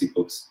fantasy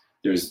books,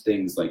 there's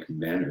things like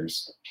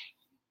manners,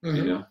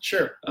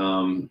 Sure.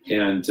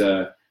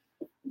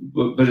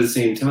 But at the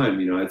same time,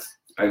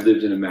 I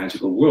lived in a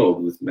magical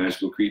world with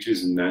magical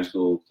creatures and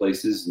magical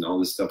places and all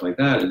this stuff like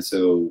that, and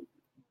so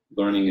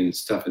learning and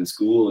stuff in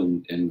school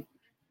and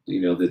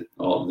that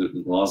all the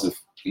laws of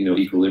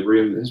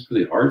equilibrium is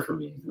really hard for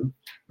me.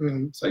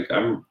 Mm-hmm. It's like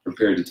I'm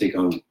prepared to take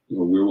on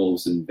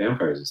werewolves and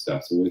vampires and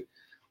stuff. So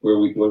what are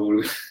we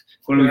doing?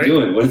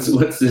 What's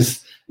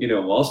this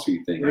Wall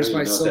Street thing? Where's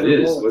I don't my even know what that silver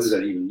is. bullets? What does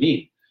that even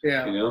mean?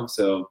 Yeah.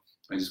 So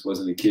I just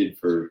wasn't a kid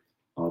for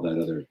all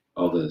the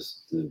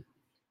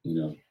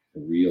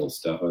real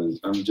stuff.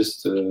 I'm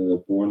just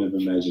born of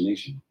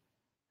imagination.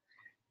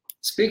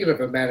 Speaking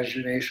of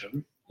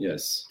imagination.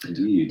 Yes,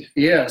 indeed.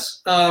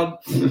 Yes.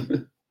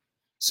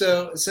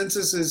 So since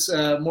this is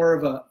more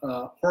of a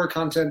horror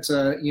content,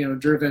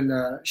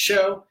 driven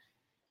show.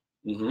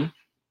 Mm-hmm.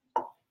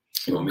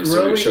 You want me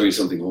to show you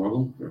something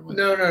horrible? Or what?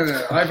 No.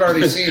 I've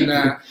already seen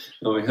that.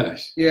 Oh my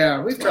gosh.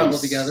 Yeah, we've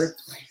traveled together.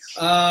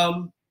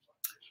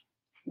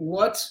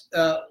 What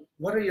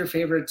are your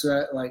favorite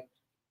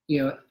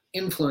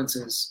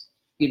influences?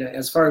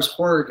 As far as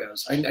horror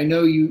goes, I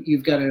know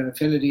you've got an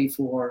affinity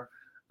for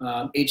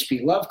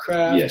H.P.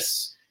 Lovecraft.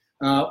 Yes.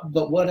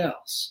 But what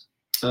else?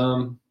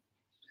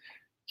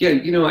 Yeah,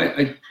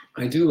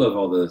 I do love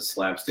all the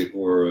slapstick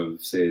horror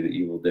of, say, the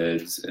Evil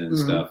Deads and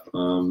stuff.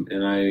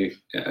 And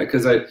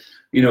because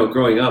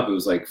growing up, it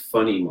was like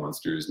funny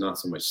monsters, not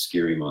so much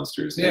scary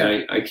monsters. Yeah.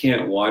 And I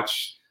can't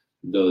watch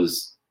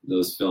those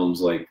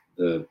films like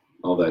the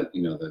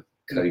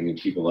cutting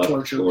people up.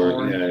 Torture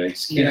porn. I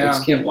just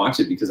can't watch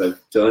it because I've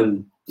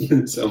done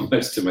so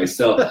much to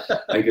myself.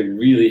 I can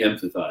really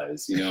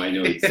empathize. I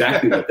know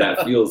exactly what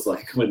that feels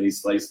like when they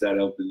slice that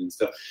open and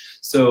stuff.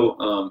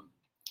 So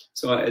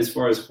as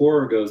far as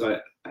horror goes,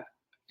 I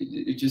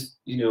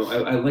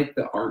like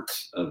the art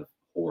of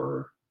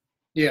horror.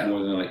 Yeah.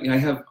 More than I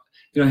have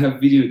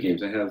video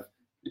games. I have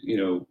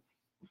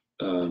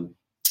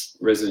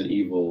Resident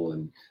Evil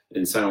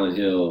and Silent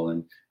Hill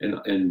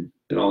and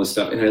all this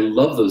stuff, and I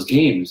love those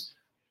games,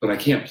 but I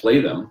can't play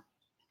them.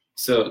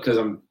 So because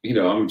I'm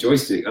a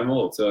joystick, I'm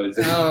old, so it's,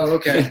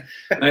 okay.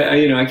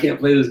 I can't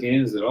play those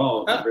games at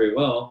all very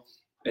well.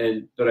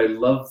 But I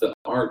love the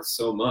art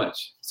so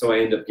much, so I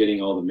end up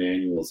getting all the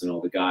manuals and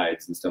all the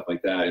guides and stuff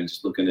like that, and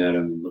just looking at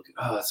them and looking,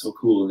 oh, that's so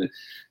cool. And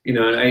and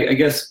I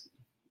guess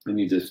I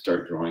need to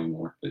start drawing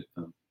more, but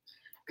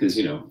because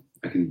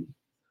I can.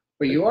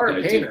 But you are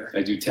a painter.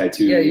 I do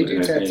tattoo. Yeah, you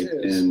do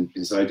tattoos, and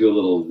so I do a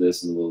little of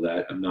this and a little of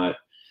that. I'm not,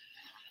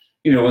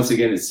 once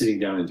again, it's sitting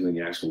down and doing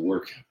actual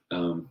work.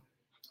 And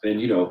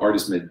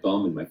artist med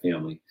bum in my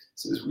family,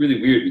 so it's really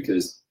weird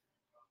because.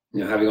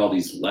 Having all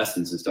these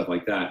lessons and stuff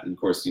like that. And of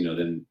course,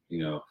 then,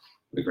 the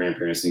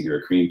grandparents think you're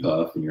a cream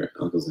puff and your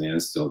uncles and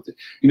aunts still,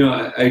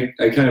 I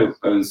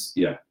was,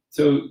 yeah.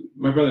 So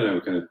my brother and I were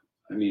kind of,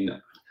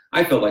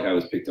 I felt like I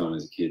was picked on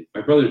as a kid.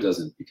 My brother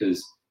doesn't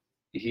because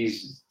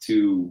he's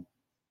too,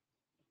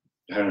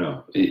 I don't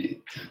know,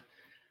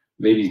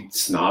 maybe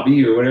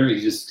snobby or whatever.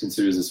 He just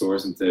considers the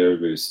source and says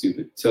everybody's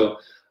stupid. So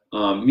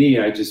me,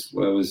 I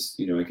was,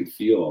 I could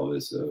feel all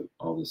this,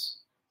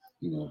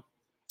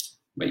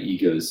 my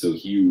ego is so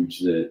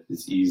huge that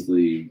it's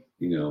easily,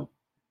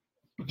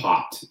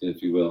 popped,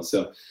 if you will.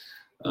 So,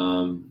 I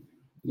don't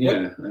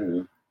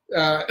know.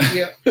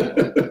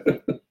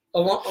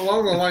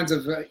 Along the lines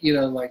of,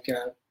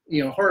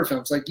 horror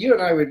films, like you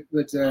and I would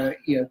go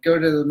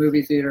to the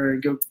movie theater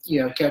and go,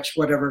 catch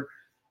whatever,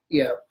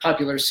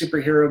 popular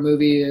superhero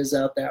movie is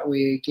out that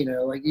week.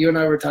 Like you and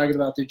I were talking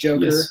about the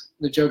Joker,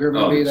 the Joker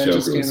movie that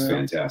just came out.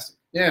 Fantastic.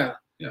 Yeah.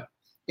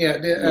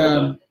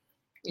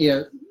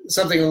 Yeah.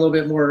 Something a little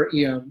bit more,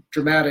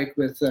 dramatic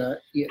with. Do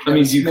you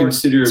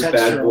consider textural.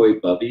 Bad Boy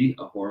Bubby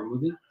a horror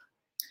movie?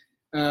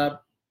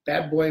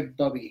 Bad Boy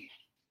Bubby.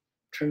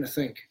 I'm trying to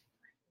think.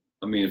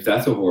 If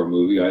that's a horror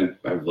movie,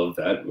 I love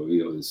that movie.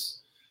 It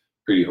was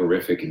pretty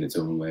horrific in its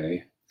own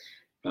way.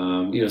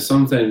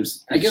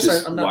 Sometimes I guess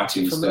just I'm not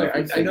watching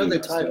familiar. stuff. I know the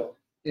title.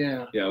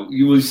 Stuff. Yeah.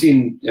 You've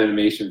seen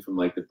animation from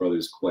like the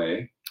Brothers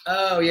Quay.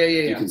 Oh yeah. Do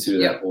you consider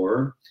that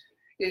horror?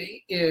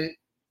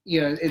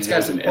 It's got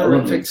has some an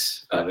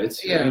element of it.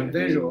 Yeah, right?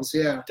 visuals.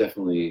 Yeah,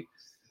 definitely.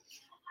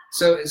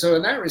 So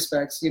in that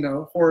respect,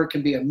 horror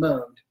can be a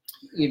mode,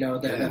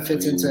 that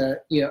fits into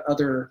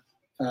other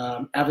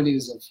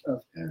avenues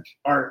of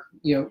art,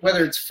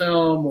 whether it's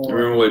film or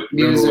remember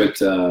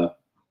what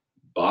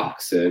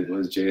Bach said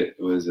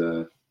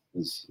the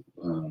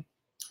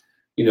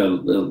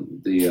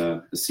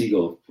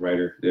Seagull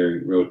writer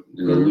there wrote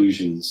in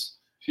Illusions.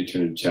 If you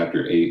turn to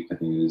chapter 8, I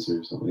think it is,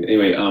 or something.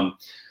 Anyway,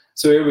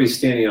 so everybody's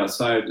standing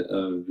outside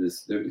of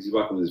this. He's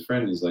walking with his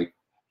friend. And he's like,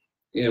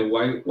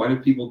 why do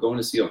people go in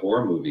to see a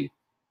horror movie?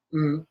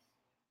 Mm-hmm.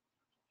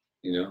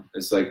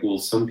 It's like, well,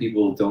 some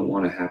people don't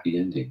want a happy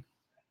ending.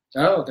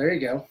 Oh, there you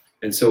go.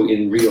 And so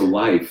in real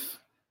life,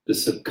 the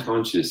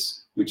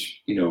subconscious,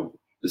 which,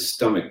 the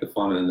stomach, the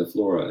fauna and the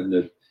flora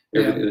and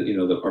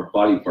our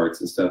body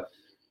parts and stuff,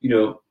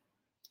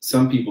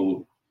 some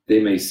people, they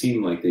may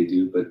seem like they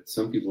do, but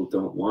some people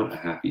don't want a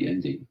happy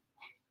ending.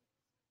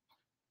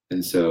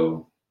 And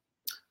so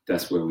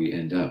that's where we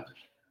end up,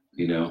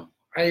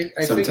 I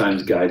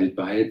sometimes guided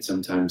by it,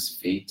 sometimes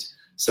fate,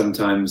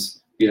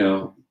 sometimes,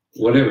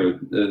 whatever,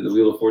 the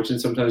Wheel of Fortune,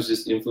 sometimes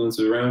just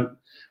influences around.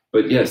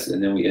 But yes,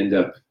 and then we end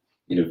up,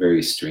 in a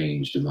very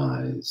strange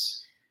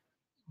demise.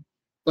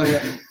 But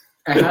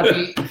a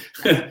happy.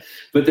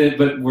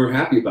 but we're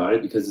happy about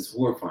it because it's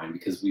horrifying,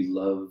 because we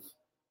love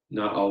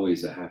not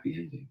always a happy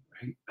ending,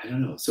 right? I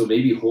don't know. So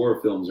maybe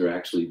horror films are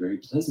actually very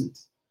pleasant.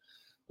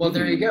 Well,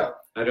 there you go.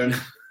 I don't know.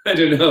 I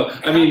don't know.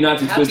 I mean, not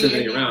to twist Happy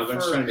everything around, but I'm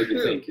just trying to make you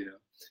who? think, you know.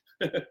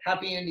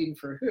 Happy ending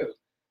for who?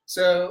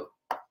 So,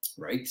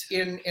 Right.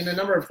 in a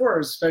number of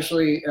horrors,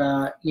 especially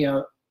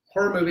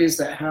horror movies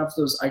that have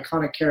those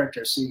iconic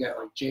characters. So you got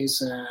like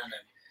Jason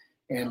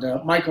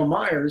and Michael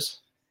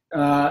Myers.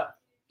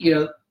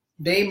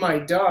 They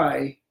might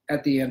die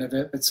at the end of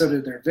it, but so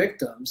did their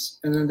victims,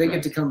 and then they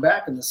get to come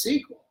back in the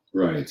sequel.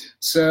 Right.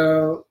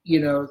 So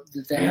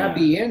the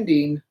happy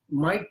ending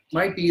might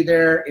be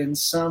there in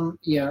some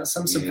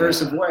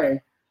subversive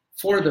way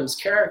for those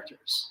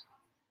characters.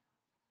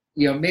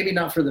 Maybe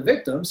not for the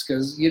victims,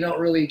 because you don't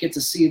really get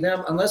to see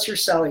them unless you're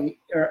Sally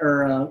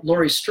or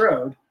Laurie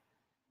Strode.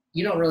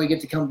 You don't really get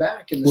to come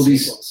back in the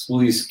sequels.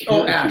 These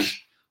characters,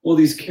 Ash. Well,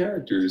 these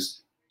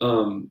characters,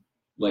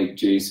 like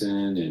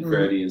Jason and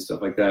Freddy and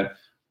stuff like that,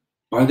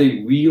 are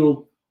they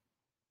real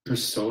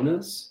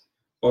personas,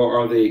 or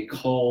are they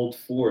called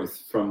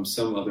forth from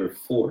some other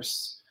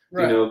force?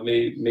 Right.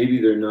 Maybe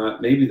they're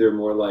not. Maybe they're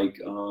more like,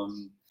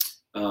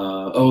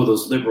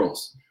 those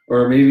liberals,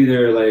 or maybe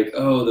they're like,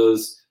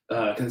 those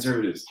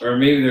conservatives, or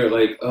maybe they're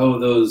like,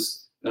 those.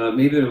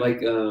 Maybe they're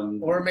like,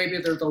 or maybe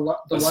they're the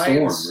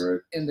lions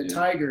and the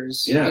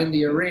tigers in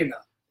the arena.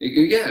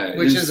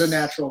 Which is a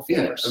natural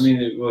force. I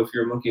mean, well, if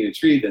you're a monkey in a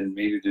tree, then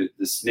maybe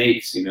the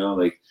snakes,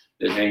 like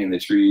that hang in the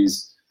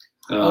trees.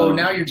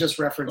 Now you're just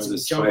referencing the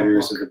Jungle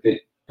spiders Book. or the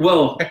pit.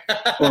 Well,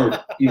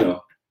 or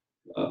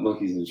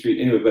monkeys in the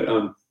tree. Anyway, but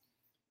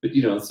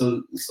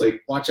so it's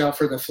like, watch out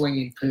for the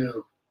flinging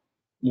poo.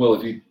 Well,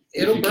 if you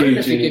burn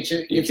if you get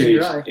in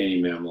your eye.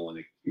 Any mammal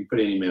you put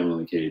any mammal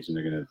in a cage, and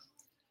they're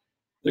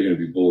gonna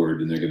be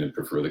bored, and they're gonna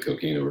prefer the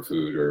cocaine over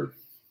food, or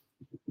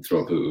throw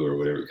a poo or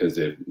whatever, because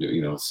they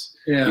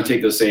you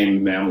take those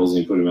same mammals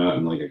and you put them out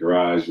in like a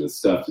garage with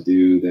stuff to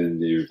do, then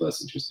they're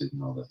less interested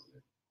in all that.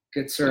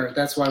 Good sir,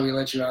 that's why we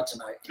let you out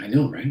tonight. I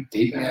know, right?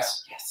 Day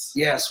pass.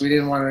 Yes, we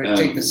didn't want to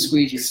take the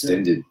squeegee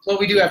extended. Well,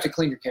 we do have to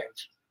clean your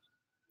cage.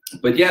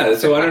 But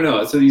so I don't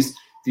know. So these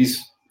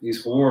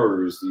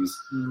horrors,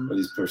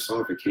 these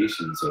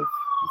personifications of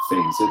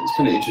things, it's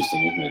kind of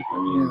interesting, isn't it? I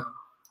mean,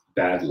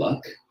 bad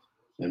luck.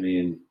 I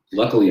mean,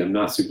 luckily I'm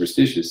not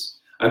superstitious.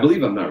 I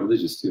believe I'm not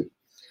religious too.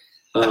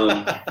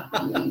 I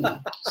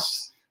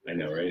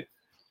know, right?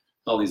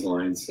 All these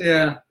lines.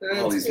 Yeah,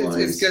 all these lines.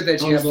 It's good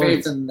that you have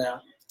faith in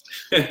that.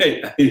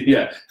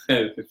 Yeah, I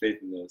have faith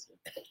in those.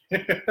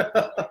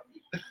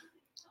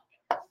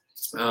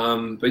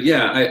 But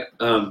yeah, I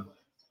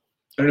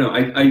don't know.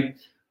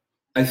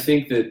 I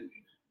think that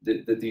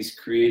these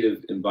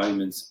creative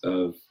embodiments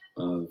of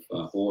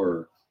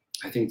horror,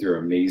 I think they're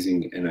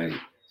amazing,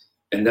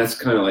 and that's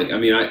kind of like, I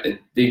mean,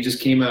 they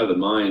just came out of the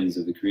minds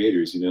of the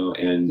creators,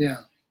 and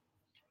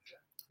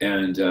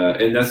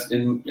that's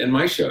in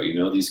my show,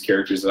 these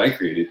characters that I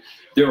created,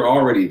 they're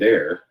already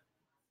there.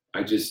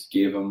 I just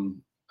gave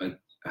them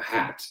a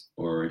hat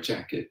or a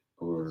jacket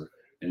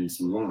and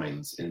some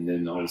lines, and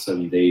then all of a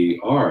sudden they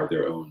are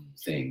their own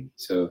thing.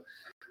 So,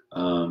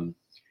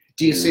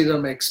 do you see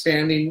them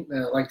expanding,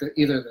 like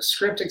either the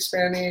script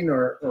expanding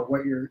or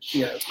what you're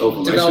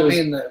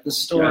developing the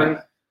story?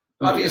 Yeah.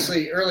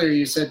 Obviously, earlier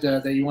you said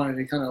that you wanted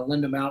to kind of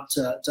lend them out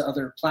to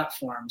other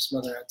platforms,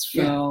 whether it's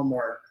film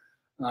or,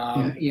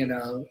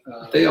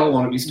 they all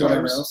want to be stars.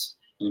 Whatever else.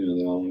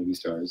 They all want to be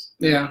stars.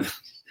 Yeah.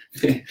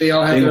 They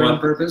all have their own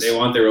purpose. They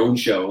want their own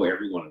show,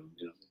 every one of them.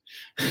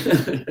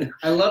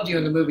 I loved you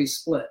in the movie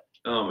Split.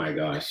 Oh my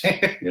gosh.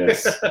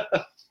 Yes.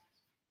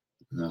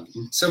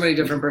 So many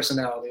different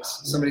personalities.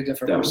 So many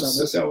different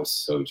personas. That was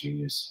so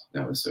genius.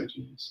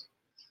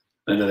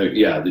 Another,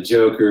 the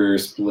Joker,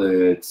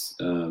 Split,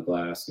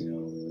 Glass,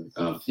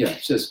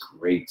 just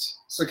great.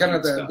 So kind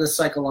of the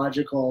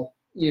psychological,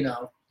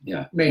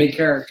 main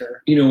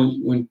character.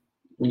 When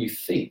you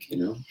think,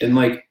 and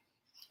like,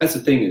 that's the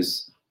thing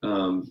is,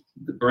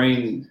 the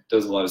brain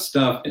does a lot of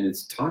stuff, and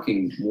it's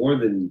talking more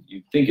than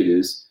you think it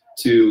is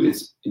to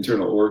its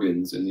internal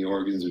organs, and the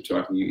organs are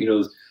talking.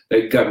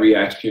 That gut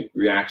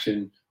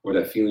reaction or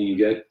that feeling you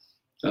get.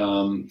 A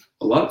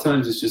lot of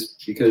times it's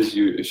just because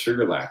you're a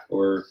sugar lack,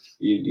 or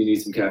you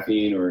need some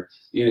caffeine, or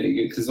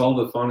because all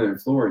the fauna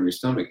and flora in your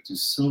stomach do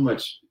so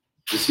much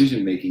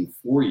decision making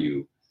for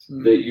you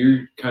that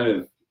you're kind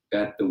of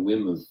at the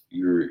whim of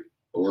your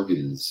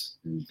organs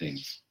and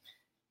things.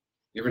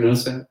 You ever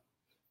notice that?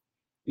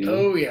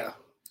 Oh yeah.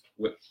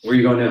 Where are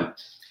you going now?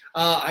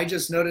 I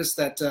just noticed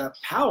that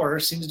power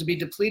seems to be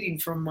depleting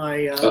from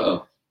my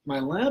my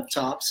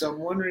laptop, so I'm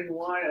wondering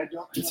why I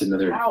don't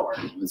have power.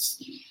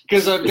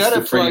 Because I've got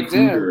it plugged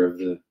in. Of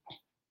the,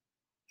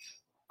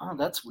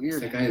 that's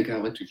weird. It's that guy that got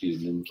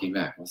electrocuted and then came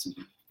back. Wasn't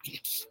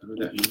he?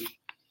 Remember that movie?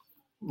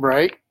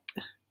 Right.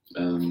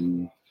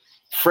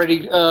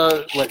 Freddy,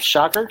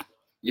 Shocker?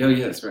 Yeah,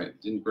 that's right.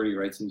 Didn't Bernie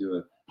Wrightson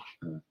do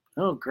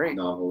a great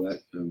novel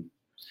that?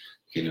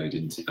 Okay, no, I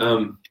didn't.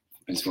 I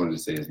just wanted to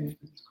say his name.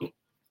 It's cool.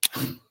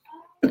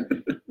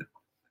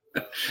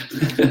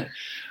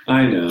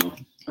 I know.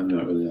 I'm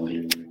not really on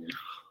anything.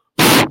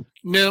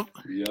 Nope.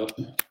 Yep.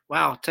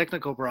 Wow,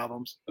 technical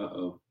problems.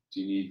 Uh-oh.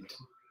 Do you need...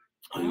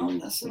 Well,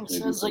 this thing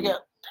says I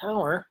got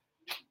power.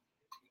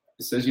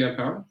 It says you have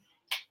power?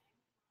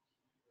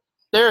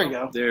 There we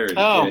go. There it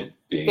Oh, is.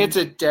 it's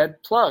a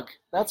dead plug.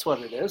 That's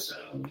what it is.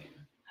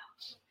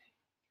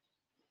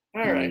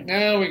 All right,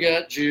 now we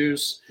got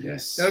juice.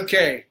 Yes.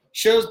 Okay,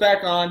 show's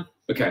back on.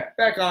 Okay.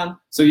 Back on.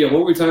 So yeah,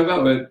 what were we talking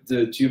about?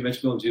 The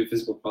geometrical and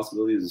geophysical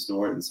possibilities of Snow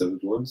White and Seven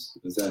Dwarfs?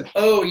 Was that?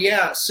 Oh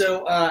yeah.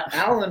 So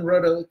Alan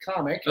wrote a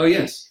comic. Oh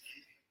yes,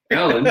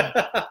 Alan.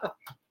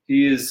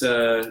 He is.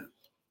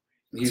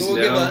 He's so we'll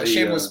now give a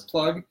shameless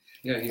plug.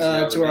 Yeah,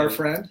 he's to our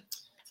friend.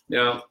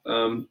 Now,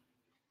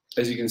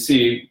 as you can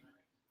see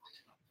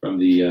from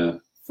the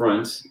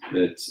front,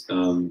 that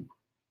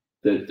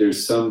that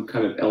there's some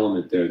kind of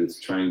element there that's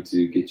trying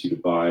to get you to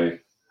buy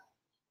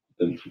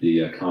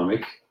the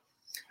comic.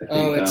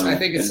 I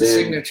think it's a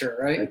signature,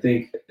 right? I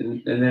think,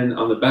 and then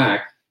on the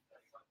back,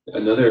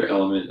 another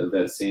element of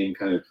that same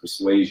kind of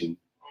persuasion,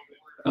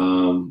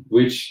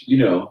 which, you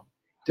know,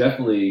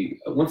 definitely,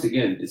 once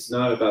again, it's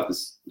not about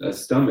the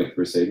stomach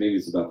per se. Maybe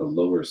it's about the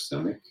lower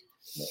stomach.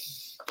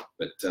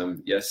 But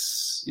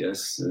yes.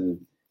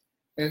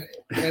 And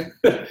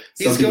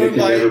he's something going that can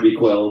by, never be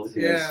quelled.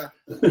 Yeah.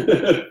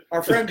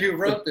 Our friend who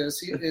wrote this,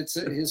 it's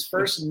his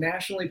first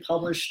nationally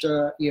published,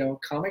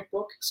 comic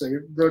book. So he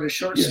wrote a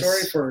short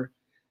story for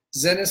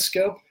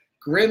Zenescope,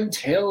 Grim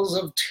Tales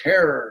of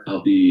Terror.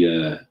 I'll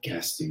be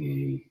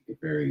casting a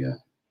very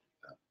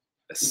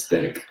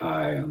aesthetic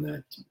eye on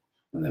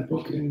that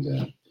book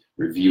and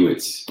review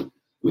it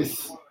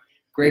with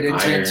great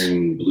intent.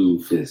 Iron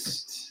blue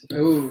fist.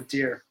 Oh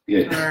dear.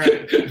 Yeah. All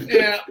right.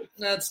 Yeah,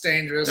 that's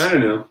dangerous. I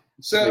don't know.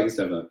 So making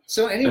stuff up.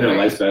 So anyway, I know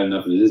life's bad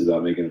enough, and it is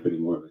about making up any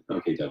more of it.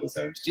 Okay, Douglas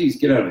Adams. Jeez,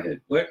 get out of my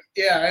head. What?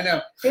 Yeah, I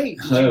know. Hey,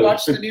 did you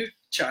watch the new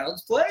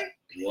Child's Play?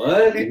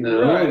 What?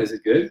 No, Right. Is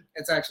it good?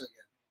 It's actually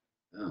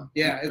good. Oh,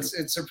 yeah,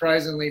 it's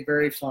surprisingly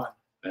very fun.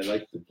 I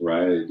like the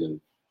Bride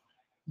of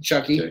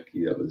Chucky.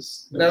 That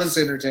was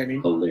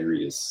entertaining.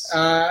 Hilarious.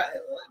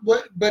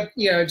 But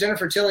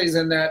Jennifer Tilly's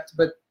in that.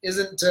 But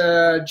isn't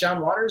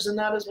John Waters in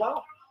that as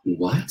well?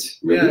 What?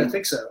 Really? Yeah, I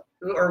think so.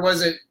 Or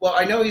was it? Well,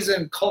 I know he's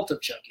in Cult of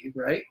Chucky,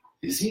 right?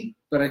 Is he?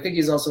 But I think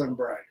he's also in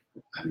Bride.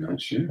 I'm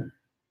not sure.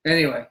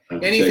 Anyway,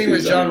 anything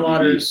with John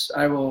Waters,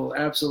 I will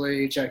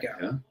absolutely check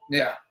out.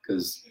 Yeah.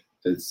 Because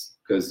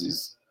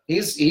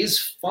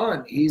he's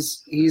fun.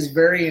 He's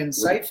very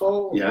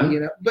insightful.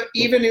 Yeah. But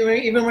even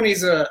when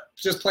he's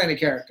just playing a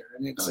character,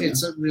 and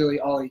it's really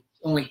only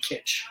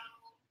kitsch.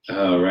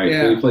 Oh right.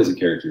 Yeah. When he plays a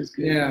character, is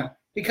good. Yeah.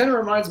 He kind of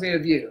reminds me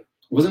of you.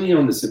 Wasn't he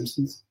on The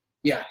Simpsons?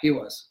 Yeah, he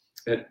was.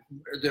 The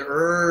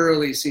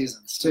early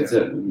seasons too. What's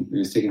that? When he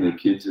was taking the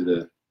kid to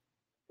the.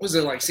 Was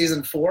it like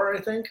season 4?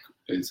 I think.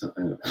 I don't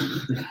know.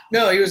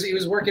 No, he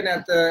was working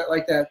at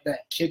that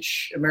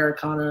kitsch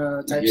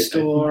Americana type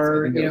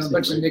store. A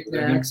bunch of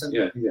knickknacks and.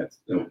 Yeah, I think that's.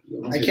 No,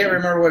 I can't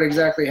remember what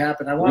exactly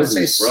happened. I want to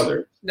say his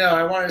brother. No,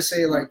 I wanted to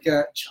say like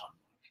John.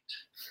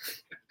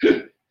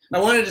 I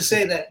wanted to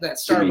say that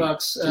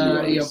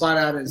Starbucks bought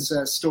out his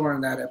store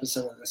in that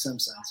episode of The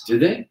Simpsons.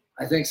 Did they?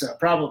 I think so,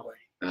 probably.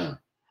 Oh.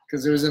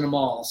 Because it was in a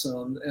mall,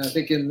 so I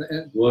think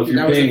well, if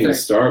you're paying a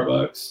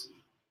Starbucks,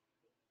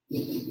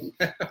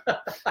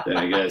 then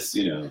I guess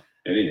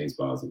anything's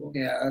possible.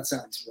 Yeah, that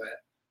sounds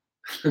wet.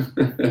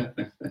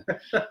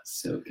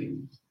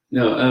 Soaking.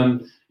 No,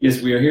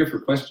 yes, we are here for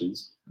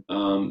questions.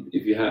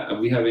 If you have,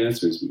 we have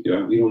answers. We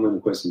don't mind the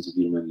questions if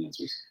you don't mind the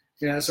answers.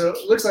 Yeah, so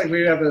it looks like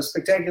we have a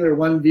spectacular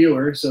one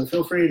viewer. So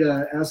feel free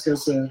to ask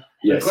us a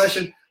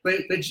question.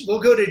 But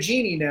we'll go to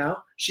Jeannie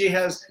now. She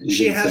has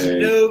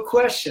no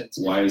questions.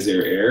 Why is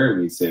there air?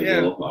 And we'd say,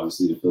 well,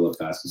 obviously to fill up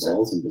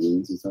basketballs and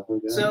balloons and stuff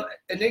like that. So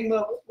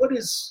Enigma,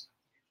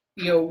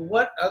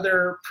 what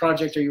other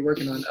project are you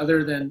working on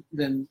other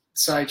than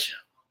Sideshow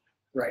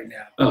right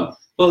now? Oh,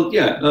 well,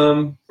 yeah.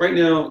 Right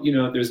now,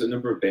 there's a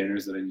number of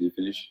banners that I need to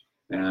finish,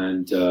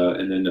 and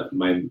then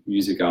my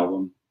music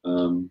album,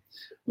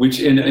 which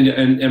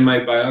and my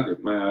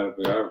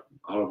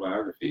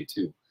autobiography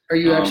too. Are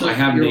you actually? I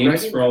have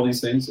names for all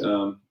these things.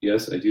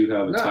 Yes, I do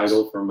have a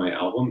title for my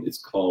album. It's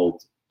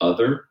called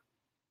Other.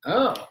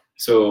 Oh.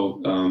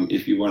 So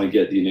if you want to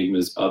get the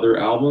Enigma's Other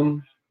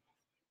album,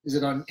 is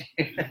it on?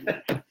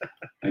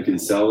 I can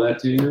sell that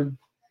to you.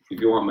 If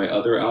you want my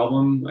other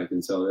album, I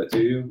can sell that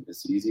to you.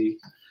 It's easy.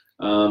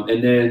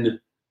 And then.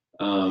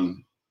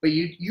 But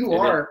you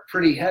are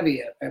pretty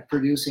heavy at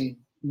producing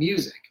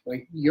music.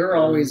 Like you're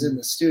always in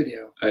the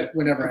studio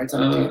whenever I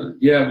talk to you.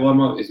 Yeah, well,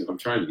 I'm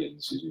trying to get in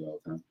the studio all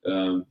the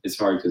time. It's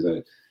hard because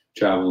I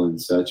travel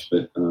and such,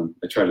 but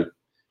I try to.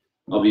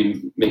 I'll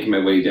be making my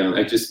way down.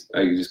 I just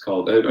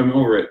called. I'm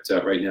over at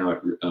right now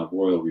at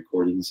Royal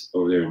Recordings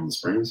over there in the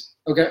Springs.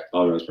 Okay.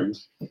 Colorado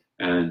Springs,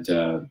 and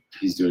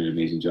he's doing an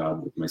amazing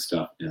job with my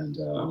stuff, and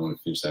I want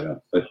to finish that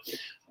up. But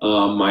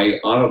my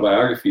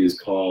autobiography is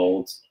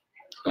called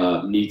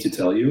 "Need to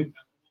Tell You."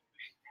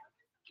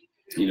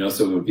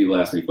 So when people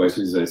ask me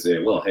questions, I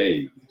say, well,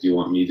 hey, do you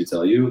want me to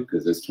tell you?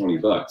 Because it's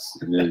 $20.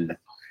 And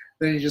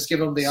then you just give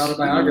them the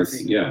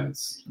autobiography.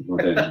 It's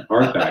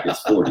hardback,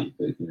 it's 40.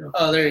 But,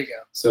 Oh, there you go.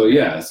 So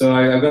so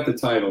I've got the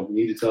title,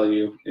 Need to Tell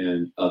You,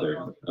 and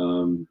Other,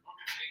 to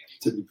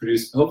be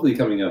produced, hopefully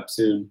coming up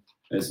soon,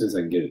 as soon as I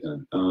can get it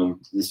done.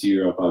 This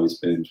year I'll probably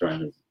spend trying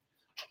to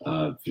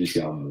finish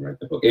the album and write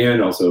the book,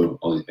 and also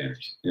all these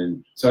banners.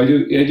 And so I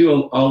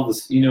do all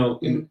this,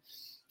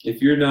 if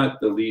you're not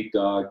the lead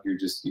dog, you're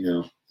just,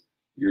 you're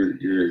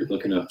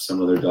looking up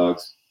some other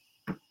dogs.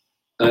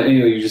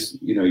 Anyway,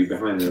 you're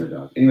behind another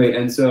dog. Anyway,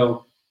 and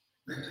so,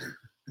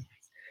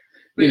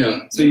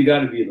 so you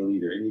got to be the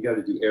leader, and you got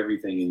to do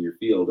everything in your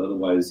field.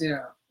 Otherwise,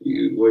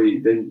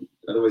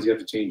 otherwise you have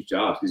to change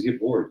jobs because you get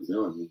bored.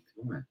 Come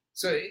on.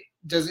 So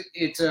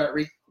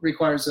it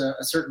requires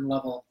a certain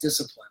level of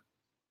discipline,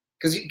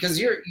 because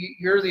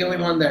you're the only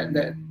one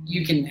that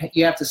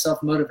you have to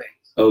self-motivate.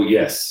 Oh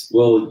yes.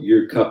 Well,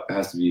 your cup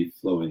has to be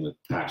flowing with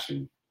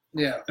passion.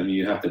 Yeah. I mean,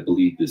 you have to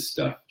believe this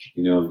stuff. If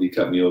you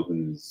cut me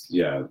open,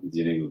 the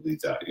Enigma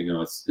bleeds out.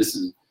 This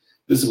is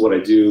what I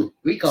do.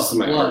 We call it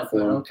my art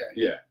form. Okay.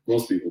 Yeah,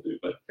 most people do,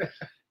 but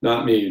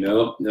not me.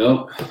 Nope.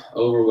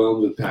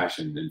 Overwhelmed with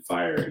passion and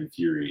fire and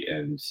fury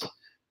and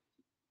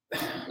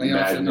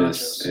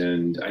madness,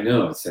 and I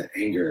know it's that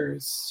anger.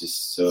 It's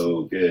just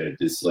so good.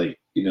 It's like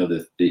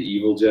the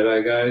evil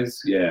Jedi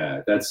guys.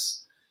 Yeah,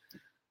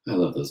 I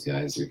love those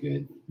guys. They're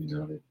good.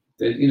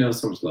 They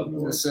so much love in the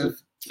world. The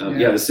Sith.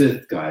 The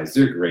Sith guys,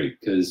 they're great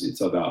because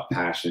it's about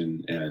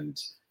passion, and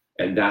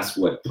that's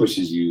what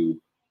pushes you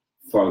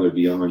farther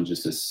beyond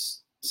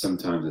just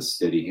sometimes a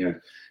steady hand.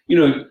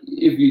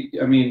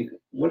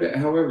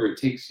 However it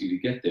takes you to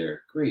get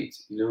there, great.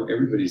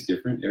 Everybody's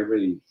different.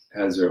 Everybody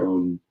has their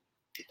own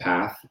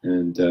path,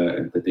 and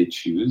that they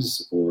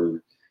choose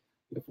or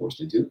they're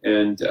forced into,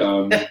 and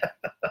they're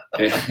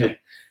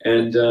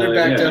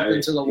backed up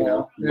into the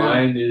wall.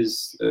 Mine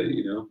is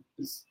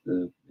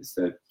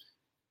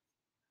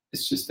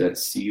it's just that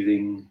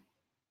seething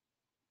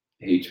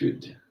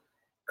hatred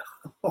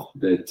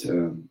that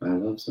I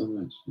love so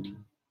much.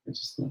 I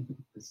just love it.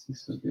 It's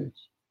so good.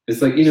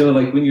 It's like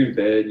like when you're in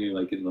bed and you're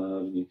like in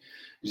love and you're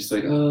just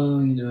like,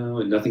 and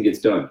nothing gets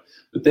done.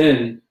 But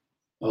then,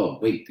 oh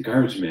wait, the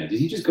garbage man, did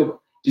he just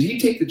go? Did he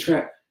take the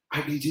trash?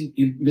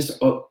 You missed.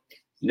 Oh,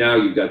 now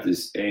you've got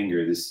this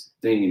anger, this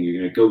thing, and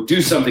you're gonna go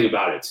do something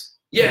about it.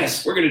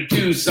 Yes, we're gonna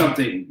do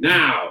something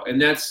now, and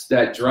that's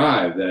that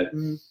drive that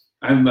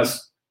I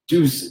must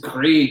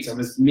create. I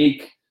must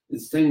make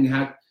this thing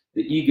have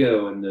the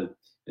ego and the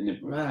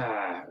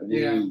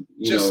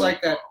just like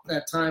that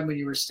time when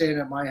you were staying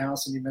at my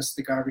house and you missed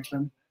the garbage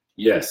man.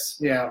 Yes.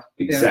 Yeah.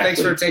 Exactly. Yeah,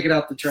 thanks for taking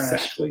out the trash.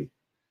 Exactly.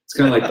 It's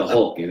kind of like the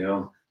Hulk,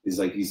 He's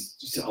like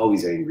he's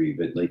always angry,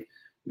 but he's.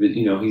 But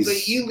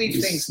you leave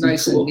things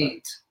nice and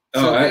neat.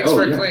 So thanks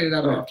for cleaning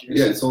up after yourself.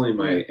 Yeah, it's only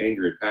my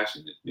anger and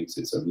passion that makes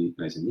it so neat,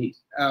 nice and neat.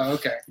 Oh,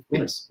 okay. Of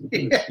course.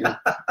 Yeah.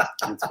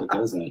 That's what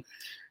does that.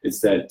 It's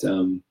that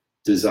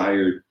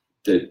desire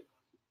that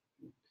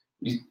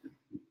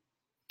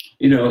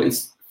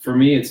it's for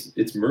me.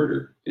 It's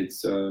murder.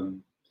 It's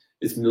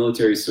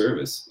military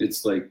service.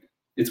 It's like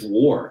it's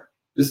war.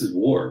 This is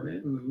war,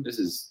 man. Mm-hmm. This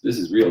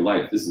is real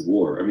life. This is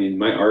war. I mean,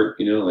 my art,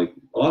 like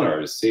a lot of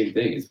artists, same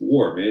thing. It's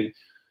war, man.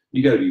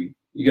 You gotta be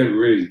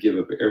ready to give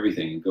up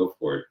everything and go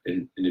for it.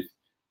 And if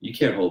you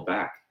can't hold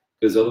back,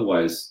 because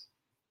otherwise,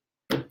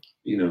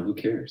 who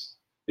cares?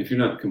 If you're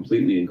not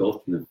completely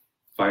engulfed in the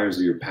fires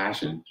of your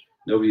passion,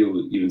 nobody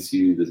will even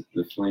see the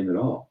flame at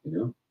all,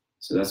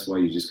 So that's why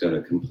you just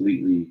gotta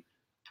completely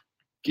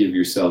give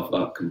yourself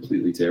up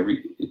completely to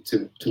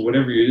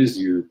whatever it is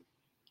you're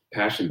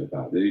passionate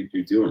about that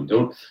you're doing.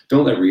 Don't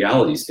let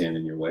reality stand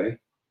in your way.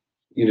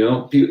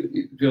 People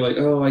feel like,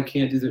 oh, I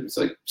can't do that. It's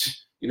like,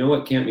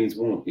 what can't means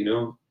won't,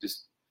 and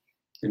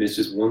it's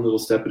just one little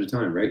step at a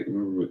time, right?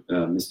 Remember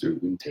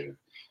Mr. Winter,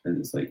 and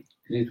it's like,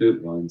 you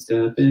put one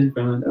step in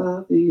front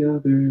of the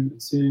other, and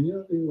soon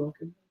you'll be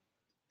walking.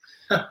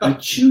 A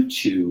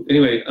choo-choo.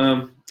 Anyway,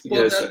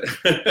 yes.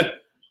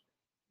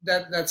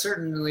 That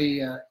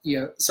certainly,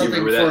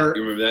 something you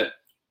remember that?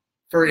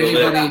 For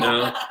anybody.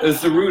 No,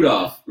 it's the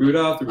Rudolph.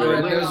 Rudolph the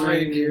red-nosed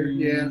reindeer.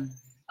 Yeah.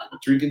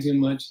 Drinking too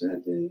much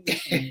that day.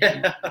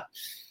 Yeah.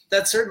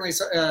 That's certainly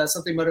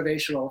something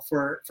motivational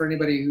for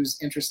anybody who's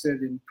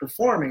interested in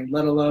performing,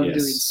 let alone doing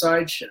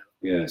sideshow.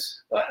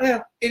 Yes.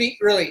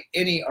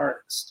 Any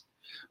artist.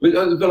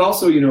 But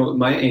also,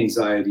 my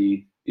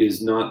anxiety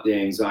is not the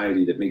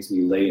anxiety that makes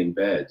me lay in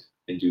bed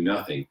and do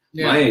nothing.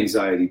 Yeah. My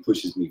anxiety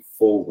pushes me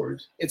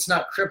forward. It's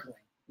not crippling.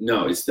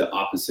 No, it's the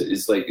opposite.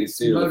 It's like it's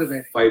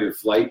the fight or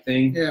flight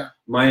thing. Yeah.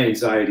 My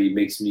anxiety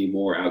makes me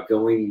more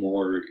outgoing,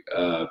 more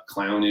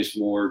clownish,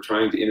 more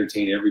trying to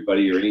entertain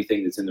everybody or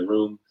anything that's in the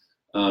room.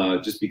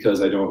 Just because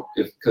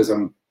because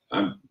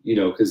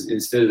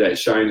instead of that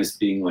shyness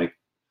being like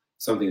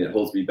something that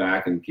holds me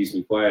back and keeps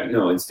me quiet,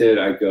 no, instead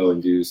I go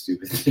and do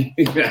stupid things,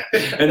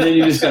 and then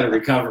you just got to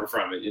recover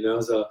from it,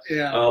 So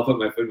yeah. I'll put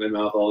my foot in my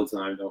mouth all the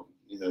time. Don't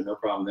no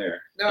problem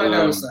there. No, I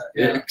noticed that.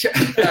 Yeah.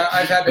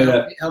 I've had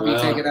to help you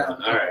take it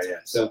out. All right, yeah.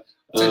 So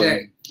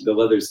Today. the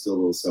leather's still a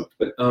little soaked,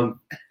 but yeah,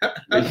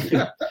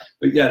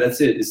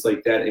 that's it. It's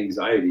like that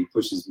anxiety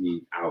pushes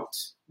me out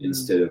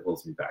instead of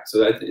holds me back. So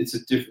that's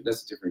a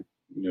different.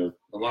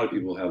 A lot of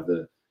people have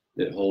that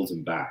holds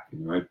them back.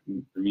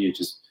 For me,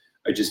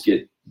 I just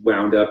get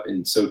wound up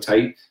and so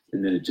tight,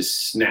 and then it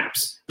just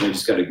snaps. And I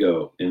just got to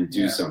go and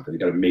do something. I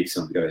got to make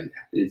something.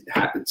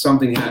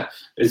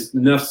 It's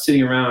enough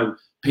sitting around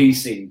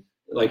pacing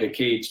like a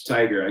caged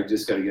tiger. I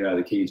just got to get out of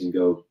the cage and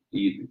go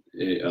eat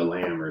a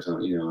lamb or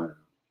something. I don't know.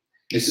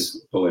 It's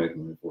just poetic.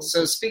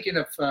 So speaking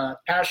of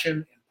passion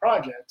and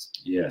projects,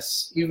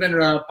 yes, you've been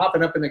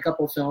popping up in a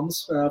couple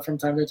films from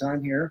time to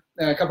time here.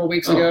 A couple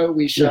weeks ago,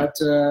 we shot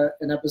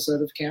an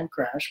episode of Camp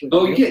Crash.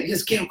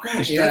 Yes, Camp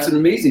Crash. Yeah. That's an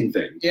amazing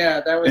thing.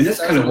 Yeah, and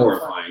that's kind of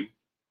horrifying.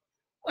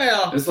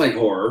 Well, it's like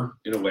horror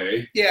in a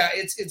way. Yeah,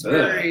 it's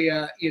very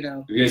Have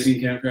you guys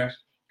seen Camp Crash?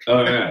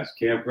 Oh yeah,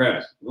 Camp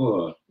Crash.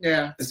 Whoa.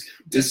 Yeah, it's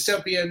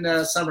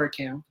dystopian summer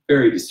camp.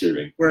 Very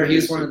disturbing. Where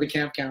he's one of the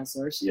camp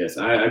counselors. Yes,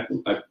 I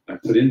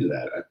put into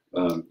that.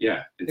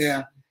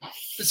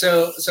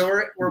 So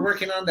we're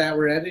working on that.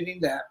 We're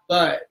editing that,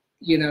 but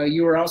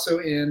you were also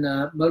in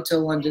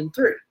Motel London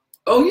 3.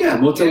 Oh yeah,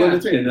 Motel London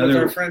 3, another with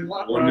our friend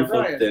wonderful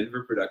Ryan.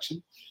 Denver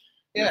production.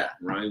 Yeah,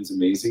 Ryan's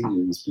amazing,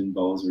 and his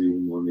pinballs are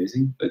even more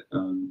amazing. But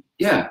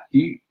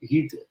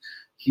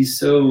he's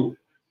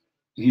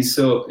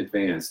so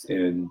advanced,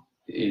 and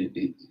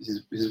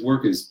his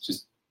work is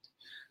just,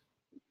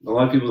 a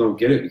lot of people don't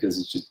get it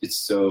because it's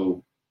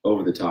so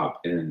over the top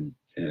and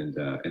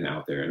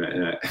out there,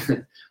 and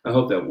I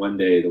hope that one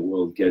day the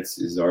world gets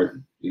his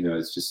art.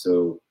 It's just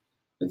so,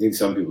 I think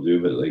some people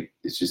do, but like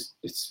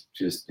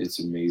it's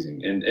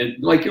amazing,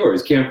 and like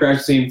yours, Camp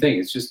Crash, same thing.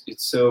 It's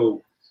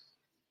so,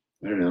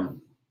 I don't know,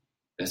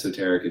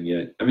 esoteric, and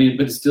yet but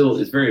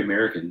it's very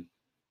American.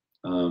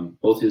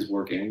 Both his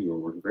work and your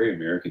work, very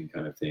American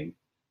kind of thing,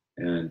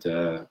 and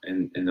I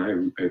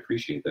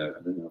appreciate that.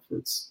 I don't know for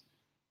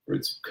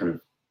its kind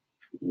of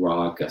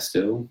raw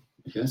gusto,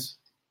 I guess.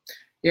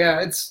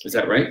 Yeah, is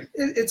that right?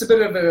 It's a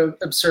bit of an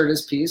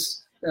absurdist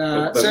piece,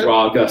 but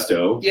raw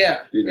gusto.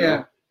 Yeah,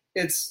 yeah.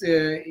 It's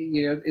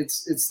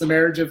it's the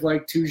marriage of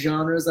like two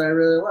genres that I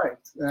really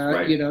liked.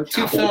 Right.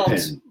 Two Apple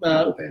films. Pen.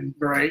 Apple Pen.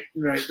 Right.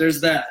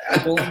 There's that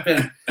Apple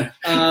and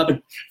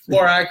Pen.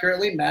 More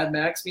accurately, Mad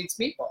Max meets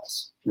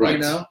Meatballs.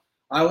 Right. I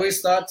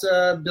always thought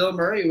Bill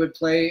Murray would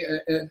play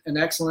an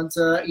excellent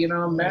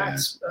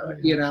Max.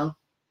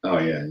 Oh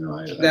yeah,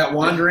 no. That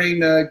wandering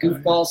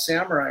goofball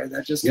samurai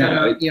that just kind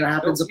of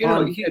happens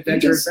upon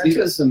adventure. He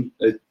does some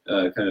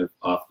kind of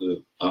off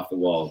the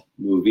wall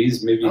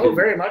movies. Maybe.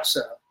 Very much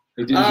so.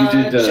 He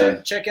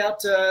did. Check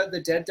out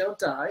The Dead Don't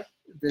Die,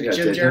 the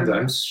Jim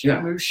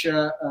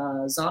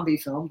Jarmusch zombie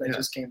film that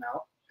just came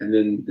out. And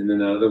then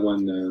another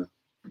one,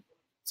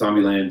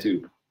 Zombieland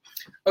 2.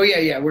 Oh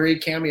yeah, where he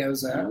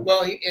cameos at. Mm-hmm.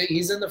 Well,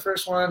 he's in the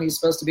first one. He's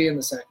supposed to be in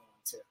the second one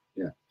too.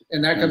 Yeah.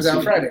 And that comes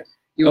out Friday.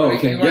 You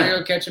want to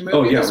go catch a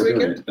movie this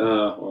weekend?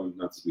 Well,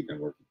 not this weekend.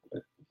 Working.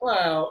 But...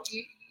 Well,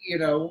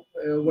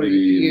 what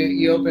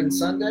you open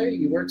Sunday?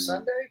 You work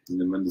Sunday? And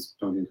then Monday's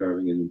pumpkin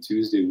carving, and then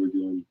Tuesday we're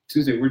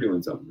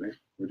doing something, right?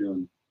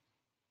 No.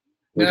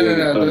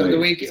 The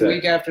week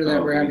after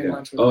that, we're having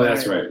lunch with Ryan.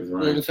 That's right.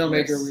 The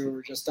filmmaker we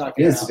were just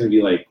talking about. It's going to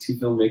be like 2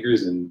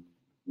 filmmakers and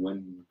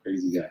 1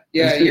 crazy guy.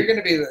 Yeah, you're going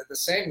to be the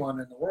same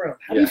one in the world.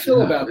 How do you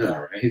feel about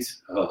that? Right?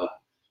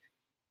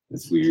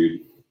 That's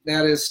weird.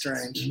 That is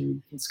strange.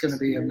 It's going to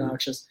be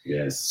obnoxious.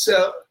 Yes.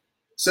 So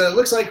it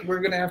looks like we're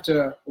going to have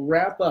to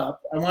wrap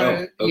up. I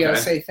want to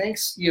say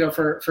thanks,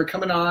 for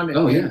coming on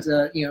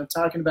and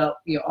talking about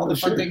all the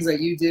fun things that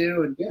you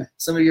do and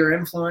some of your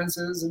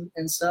influences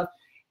and stuff.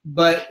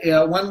 But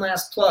one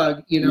last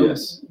plug,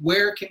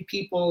 where can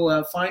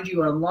people find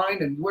you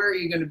online, and where are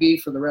you going to be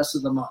for the rest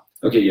of the month?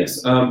 Okay,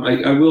 yes.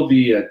 I will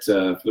be at,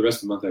 for the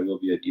rest of the month, I will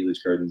be at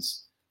Elitch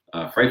Gardens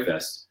Fright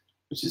Fest,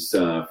 which is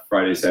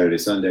Friday, Saturday,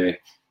 Sunday.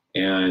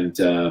 And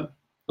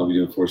I'll be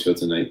doing 4 shows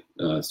tonight,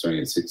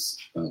 starting at 6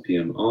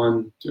 p.m.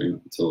 on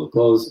until it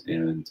close.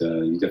 And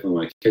you definitely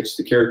want to catch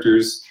the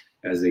characters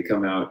as they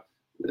come out.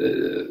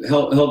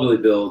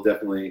 Hellbilly Bill,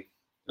 definitely.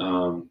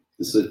 The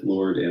Sith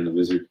Lord and the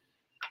Wizard.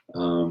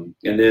 And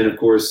then, of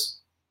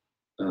course,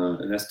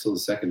 and that's till the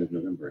 2nd of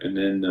November. And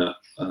then,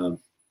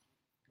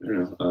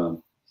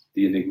 the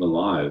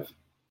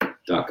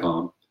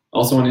enigmalive.com.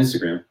 Also on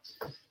Instagram.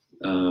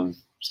 So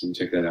you can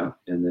check that out.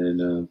 And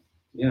then,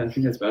 I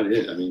think that's about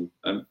it. I mean,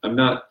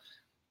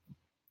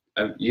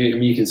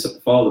 you can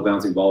follow the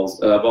bouncing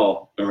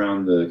ball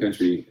around the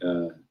country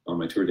on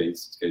my tour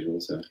dates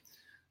schedule. So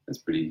that's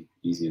pretty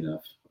easy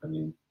enough. I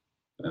mean,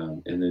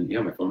 and then,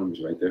 my phone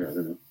number's right there. I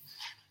don't know.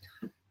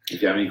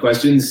 If you have any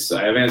questions,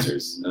 I have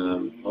answers.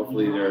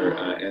 Hopefully there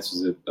are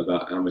answers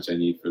about how much I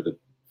need for the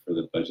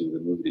budget of the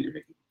movie that you're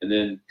making. And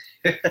then,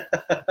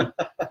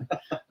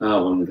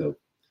 one would hope.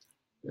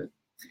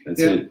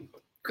 That's it.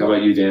 How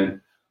about you,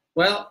 Dan?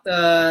 Well,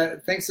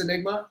 thanks,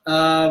 Enigma.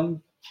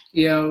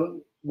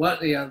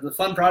 the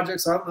fun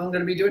projects I'm going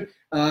to be doing.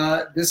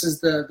 This is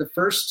the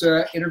first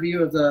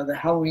interview of the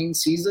Halloween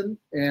season,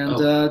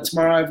 and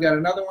tomorrow I've got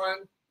another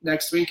one.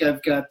 Next week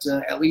I've got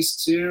at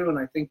least 2, and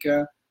I think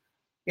I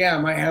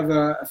might have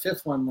a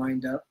 5th one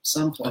lined up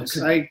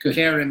someplace. I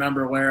can't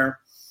remember where,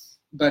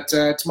 but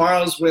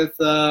tomorrow's with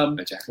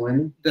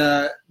the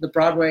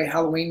Broadway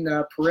Halloween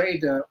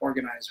parade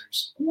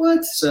organizers.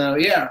 What? So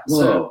yeah,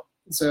 so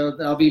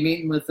I'll be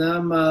meeting with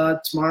them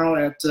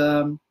tomorrow at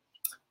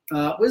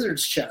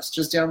Wizard's Chest,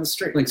 just down the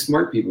street. Like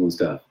smart people and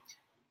stuff.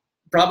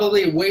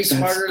 Probably way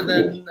smarter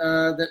than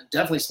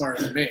definitely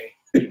smarter than me,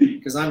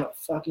 because I'm a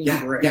fucking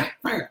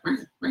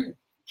brain.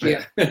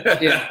 Yeah.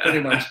 Yeah, pretty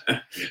much.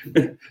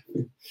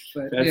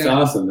 But, that's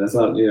awesome. That's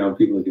all.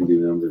 People who can do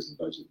numbers and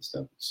budget and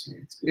stuff.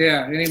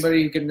 Yeah,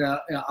 anybody who can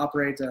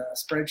operate a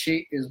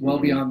spreadsheet is well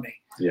beyond me.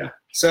 Yeah.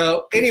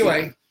 So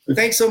anyway,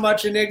 thanks so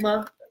much,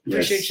 Enigma.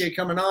 Appreciate you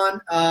coming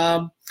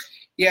on.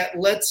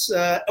 Let's.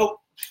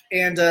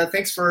 And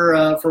thanks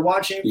for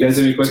watching. You guys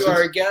have any questions? To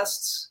our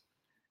guests.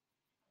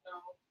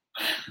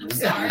 No.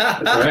 Sorry.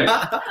 That's all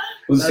right.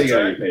 We'll just take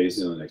out your pay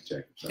soon on the next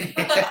check. So.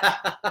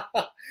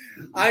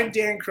 I'm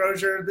Dan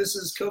Crozier. This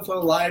is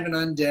COFOH Live and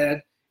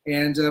Undead.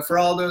 And for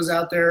all those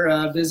out there,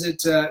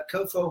 visit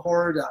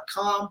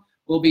cofohorror.com.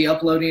 We'll be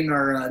uploading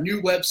our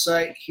new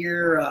website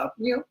here,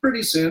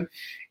 pretty soon.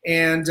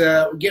 And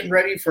getting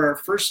ready for our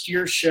first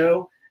year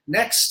show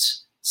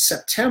next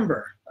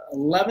September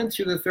 11th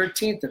through the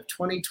 13th of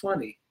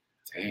 2020.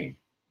 Dang.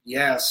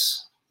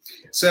 Yes.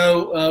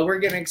 So we're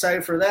getting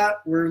excited for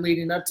that. We're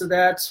leading up to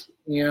that.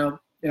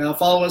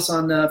 Follow us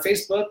on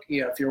Facebook.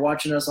 If you're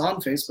watching us on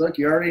Facebook,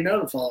 you already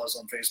know to follow us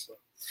on Facebook.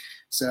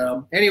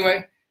 So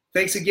anyway,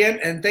 thanks again,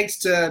 and thanks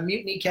to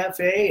Mutiny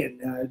Cafe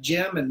and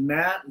Jim and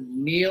Matt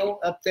and Neil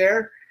up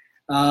there.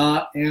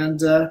 And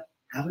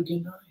have a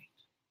good night.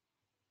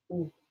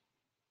 Ooh.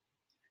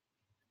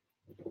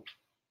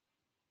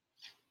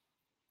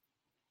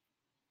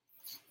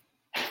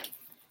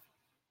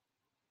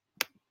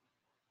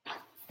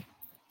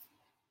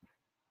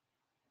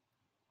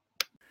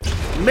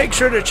 Make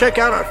sure to check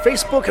out our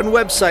Facebook and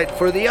website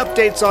for the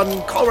updates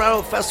on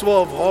Colorado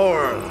Festival of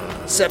Horror,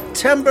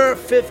 September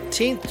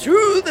 15th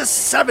through the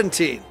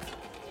 17th.